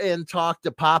go and talk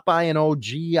to Popeye and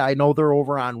OG. I know they're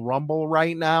over on Rumble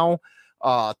right now.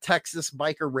 Texas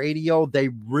Biker Radio. They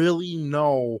really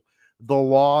know the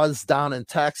laws down in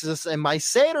Texas. And my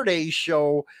Saturday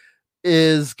show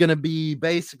is going to be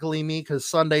basically me, because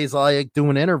Sundays I like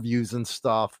doing interviews and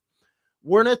stuff.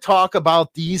 We're going to talk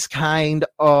about these kind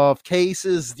of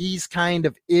cases, these kind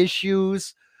of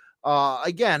issues.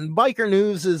 Again, biker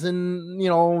news is in,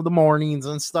 the mornings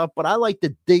and stuff, but I like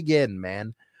to dig in,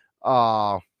 man.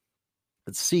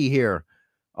 Let's see here.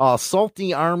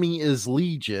 Salty Army is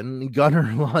Legion,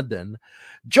 Gunner London.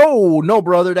 Joe, no,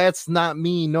 brother, that's not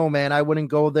me. No, man, I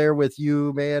wouldn't go there with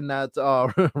you, man. That's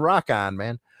rock on,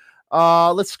 man.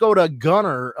 Let's go to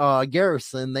Gunner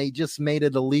Garrison. They just made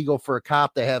it illegal for a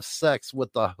cop to have sex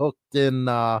with the hooked in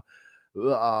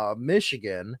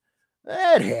Michigan.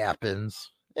 It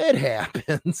happens. It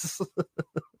happens.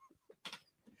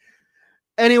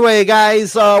 Anyway,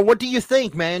 guys, what do you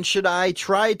think, man? Should I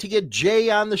try to get Jay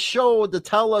on the show to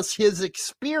tell us his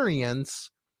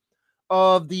experience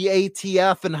of the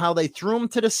ATF and how they threw him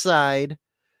to the side,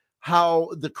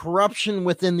 how the corruption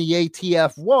within the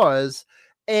ATF was?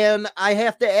 And I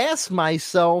have to ask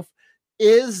myself,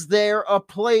 is there a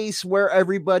place where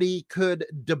everybody could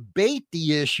debate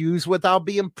the issues without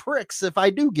being pricks if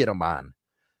I do get them on?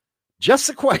 Just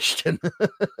a question.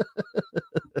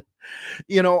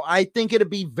 I think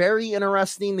it'd be very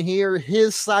interesting to hear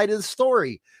his side of the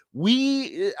story.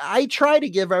 I try to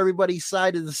give everybody's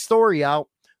side of the story out.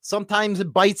 Sometimes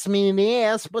it bites me in the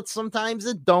ass, but sometimes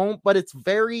it don't. But it's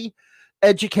very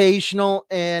educational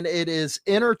and it is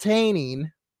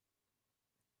entertaining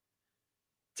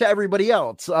to everybody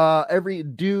else. Every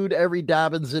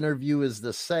Dobbins interview is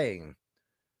the same.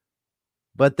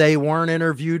 But they weren't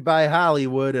interviewed by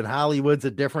Hollywood, and Hollywood's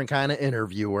a different kind of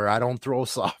interviewer. I don't throw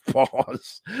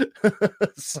softballs.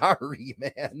 Sorry,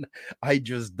 man. I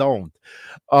just don't.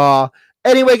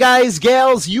 Anyway, guys,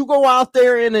 gals, you go out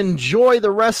there and enjoy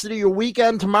the rest of your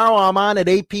weekend. Tomorrow I'm on at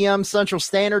 8 p.m. Central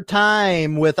Standard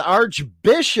Time with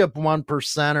Archbishop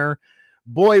 1%er.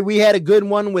 Boy, we had a good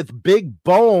one with Big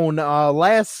Bone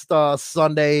last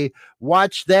Sunday.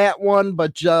 Watch that one,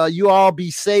 but you all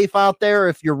be safe out there.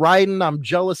 If you're riding, I'm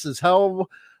jealous as hell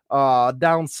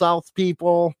down south,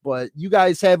 people. But you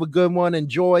guys have a good one.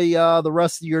 Enjoy the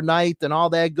rest of your night and all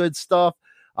that good stuff.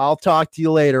 I'll talk to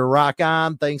you later. Rock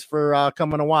on. Thanks for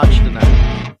coming to watch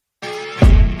tonight.